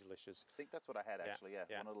absolutely delicious. I think that's what I had actually. Yeah.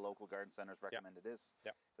 One of the local garden centers recommended this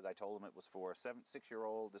because I told them it was for a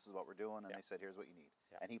 6-year-old. This is what we're doing, and they said, here's what you need.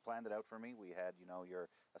 And he planned it out for me. We had, you know,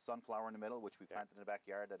 a sunflower in the middle, which we planted in the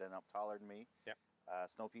backyard that ended up taller than me. Yeah.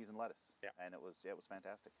 Snow peas and lettuce, and it was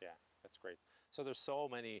fantastic. Yeah, that's great. So there's so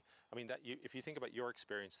many. I mean, if you think about your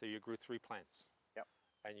experience, there you grew 3 plants. Yep.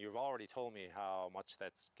 And you've already told me how much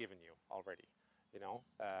that's given you already. You know,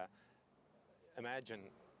 imagine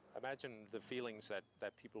the feelings that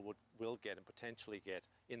people will get and potentially get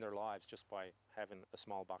in their lives just by having a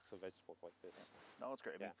small box of vegetables like this. No, it's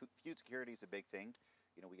great. I mean, food security is a big thing.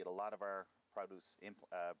 You know, we get a lot of our produce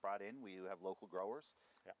brought in. We have local growers.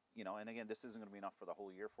 Yeah. You know, and again, this isn't going to be enough for the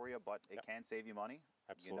whole year for you, but it can save you money.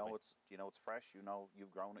 Absolutely. You know it's fresh. You know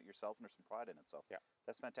you've grown it yourself, and there's some pride in it. So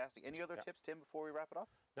that's fantastic. Any other tips, Tim, before we wrap it up?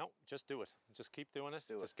 No, just do it. Just keep doing it.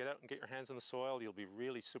 Just get out and get your hands on the soil. You'll be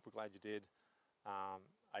really super glad you did.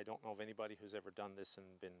 I don't know of anybody who's ever done this and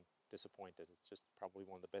been disappointed. It's just probably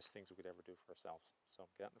one of the best things we could ever do for ourselves. So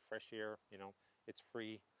get out in the fresh air. You know, it's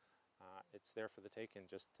free. It's there for the taking.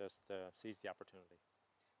 Just seize the opportunity.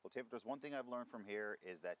 Well, Tim, there's one thing I've learned from here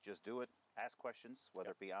is that just do it. Ask questions, whether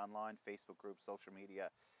it be online, Facebook groups, social media,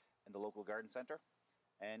 and the local garden center,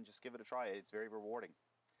 and just give it a try. It's very rewarding.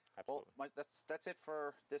 Absolutely. Well, that's it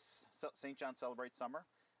for this St. John Celebrate Summer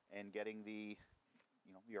and getting the,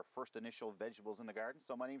 you know, your first initial vegetables in the garden.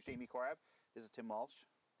 So my name's Jamie Korab. This is Tim Walsh,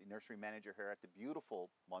 the nursery manager here at the beautiful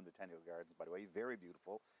MUN Botanical Gardens, by the way, very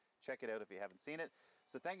beautiful. Check it out if you haven't seen it.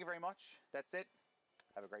 So thank you very much. That's it.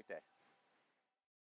 Have a great day.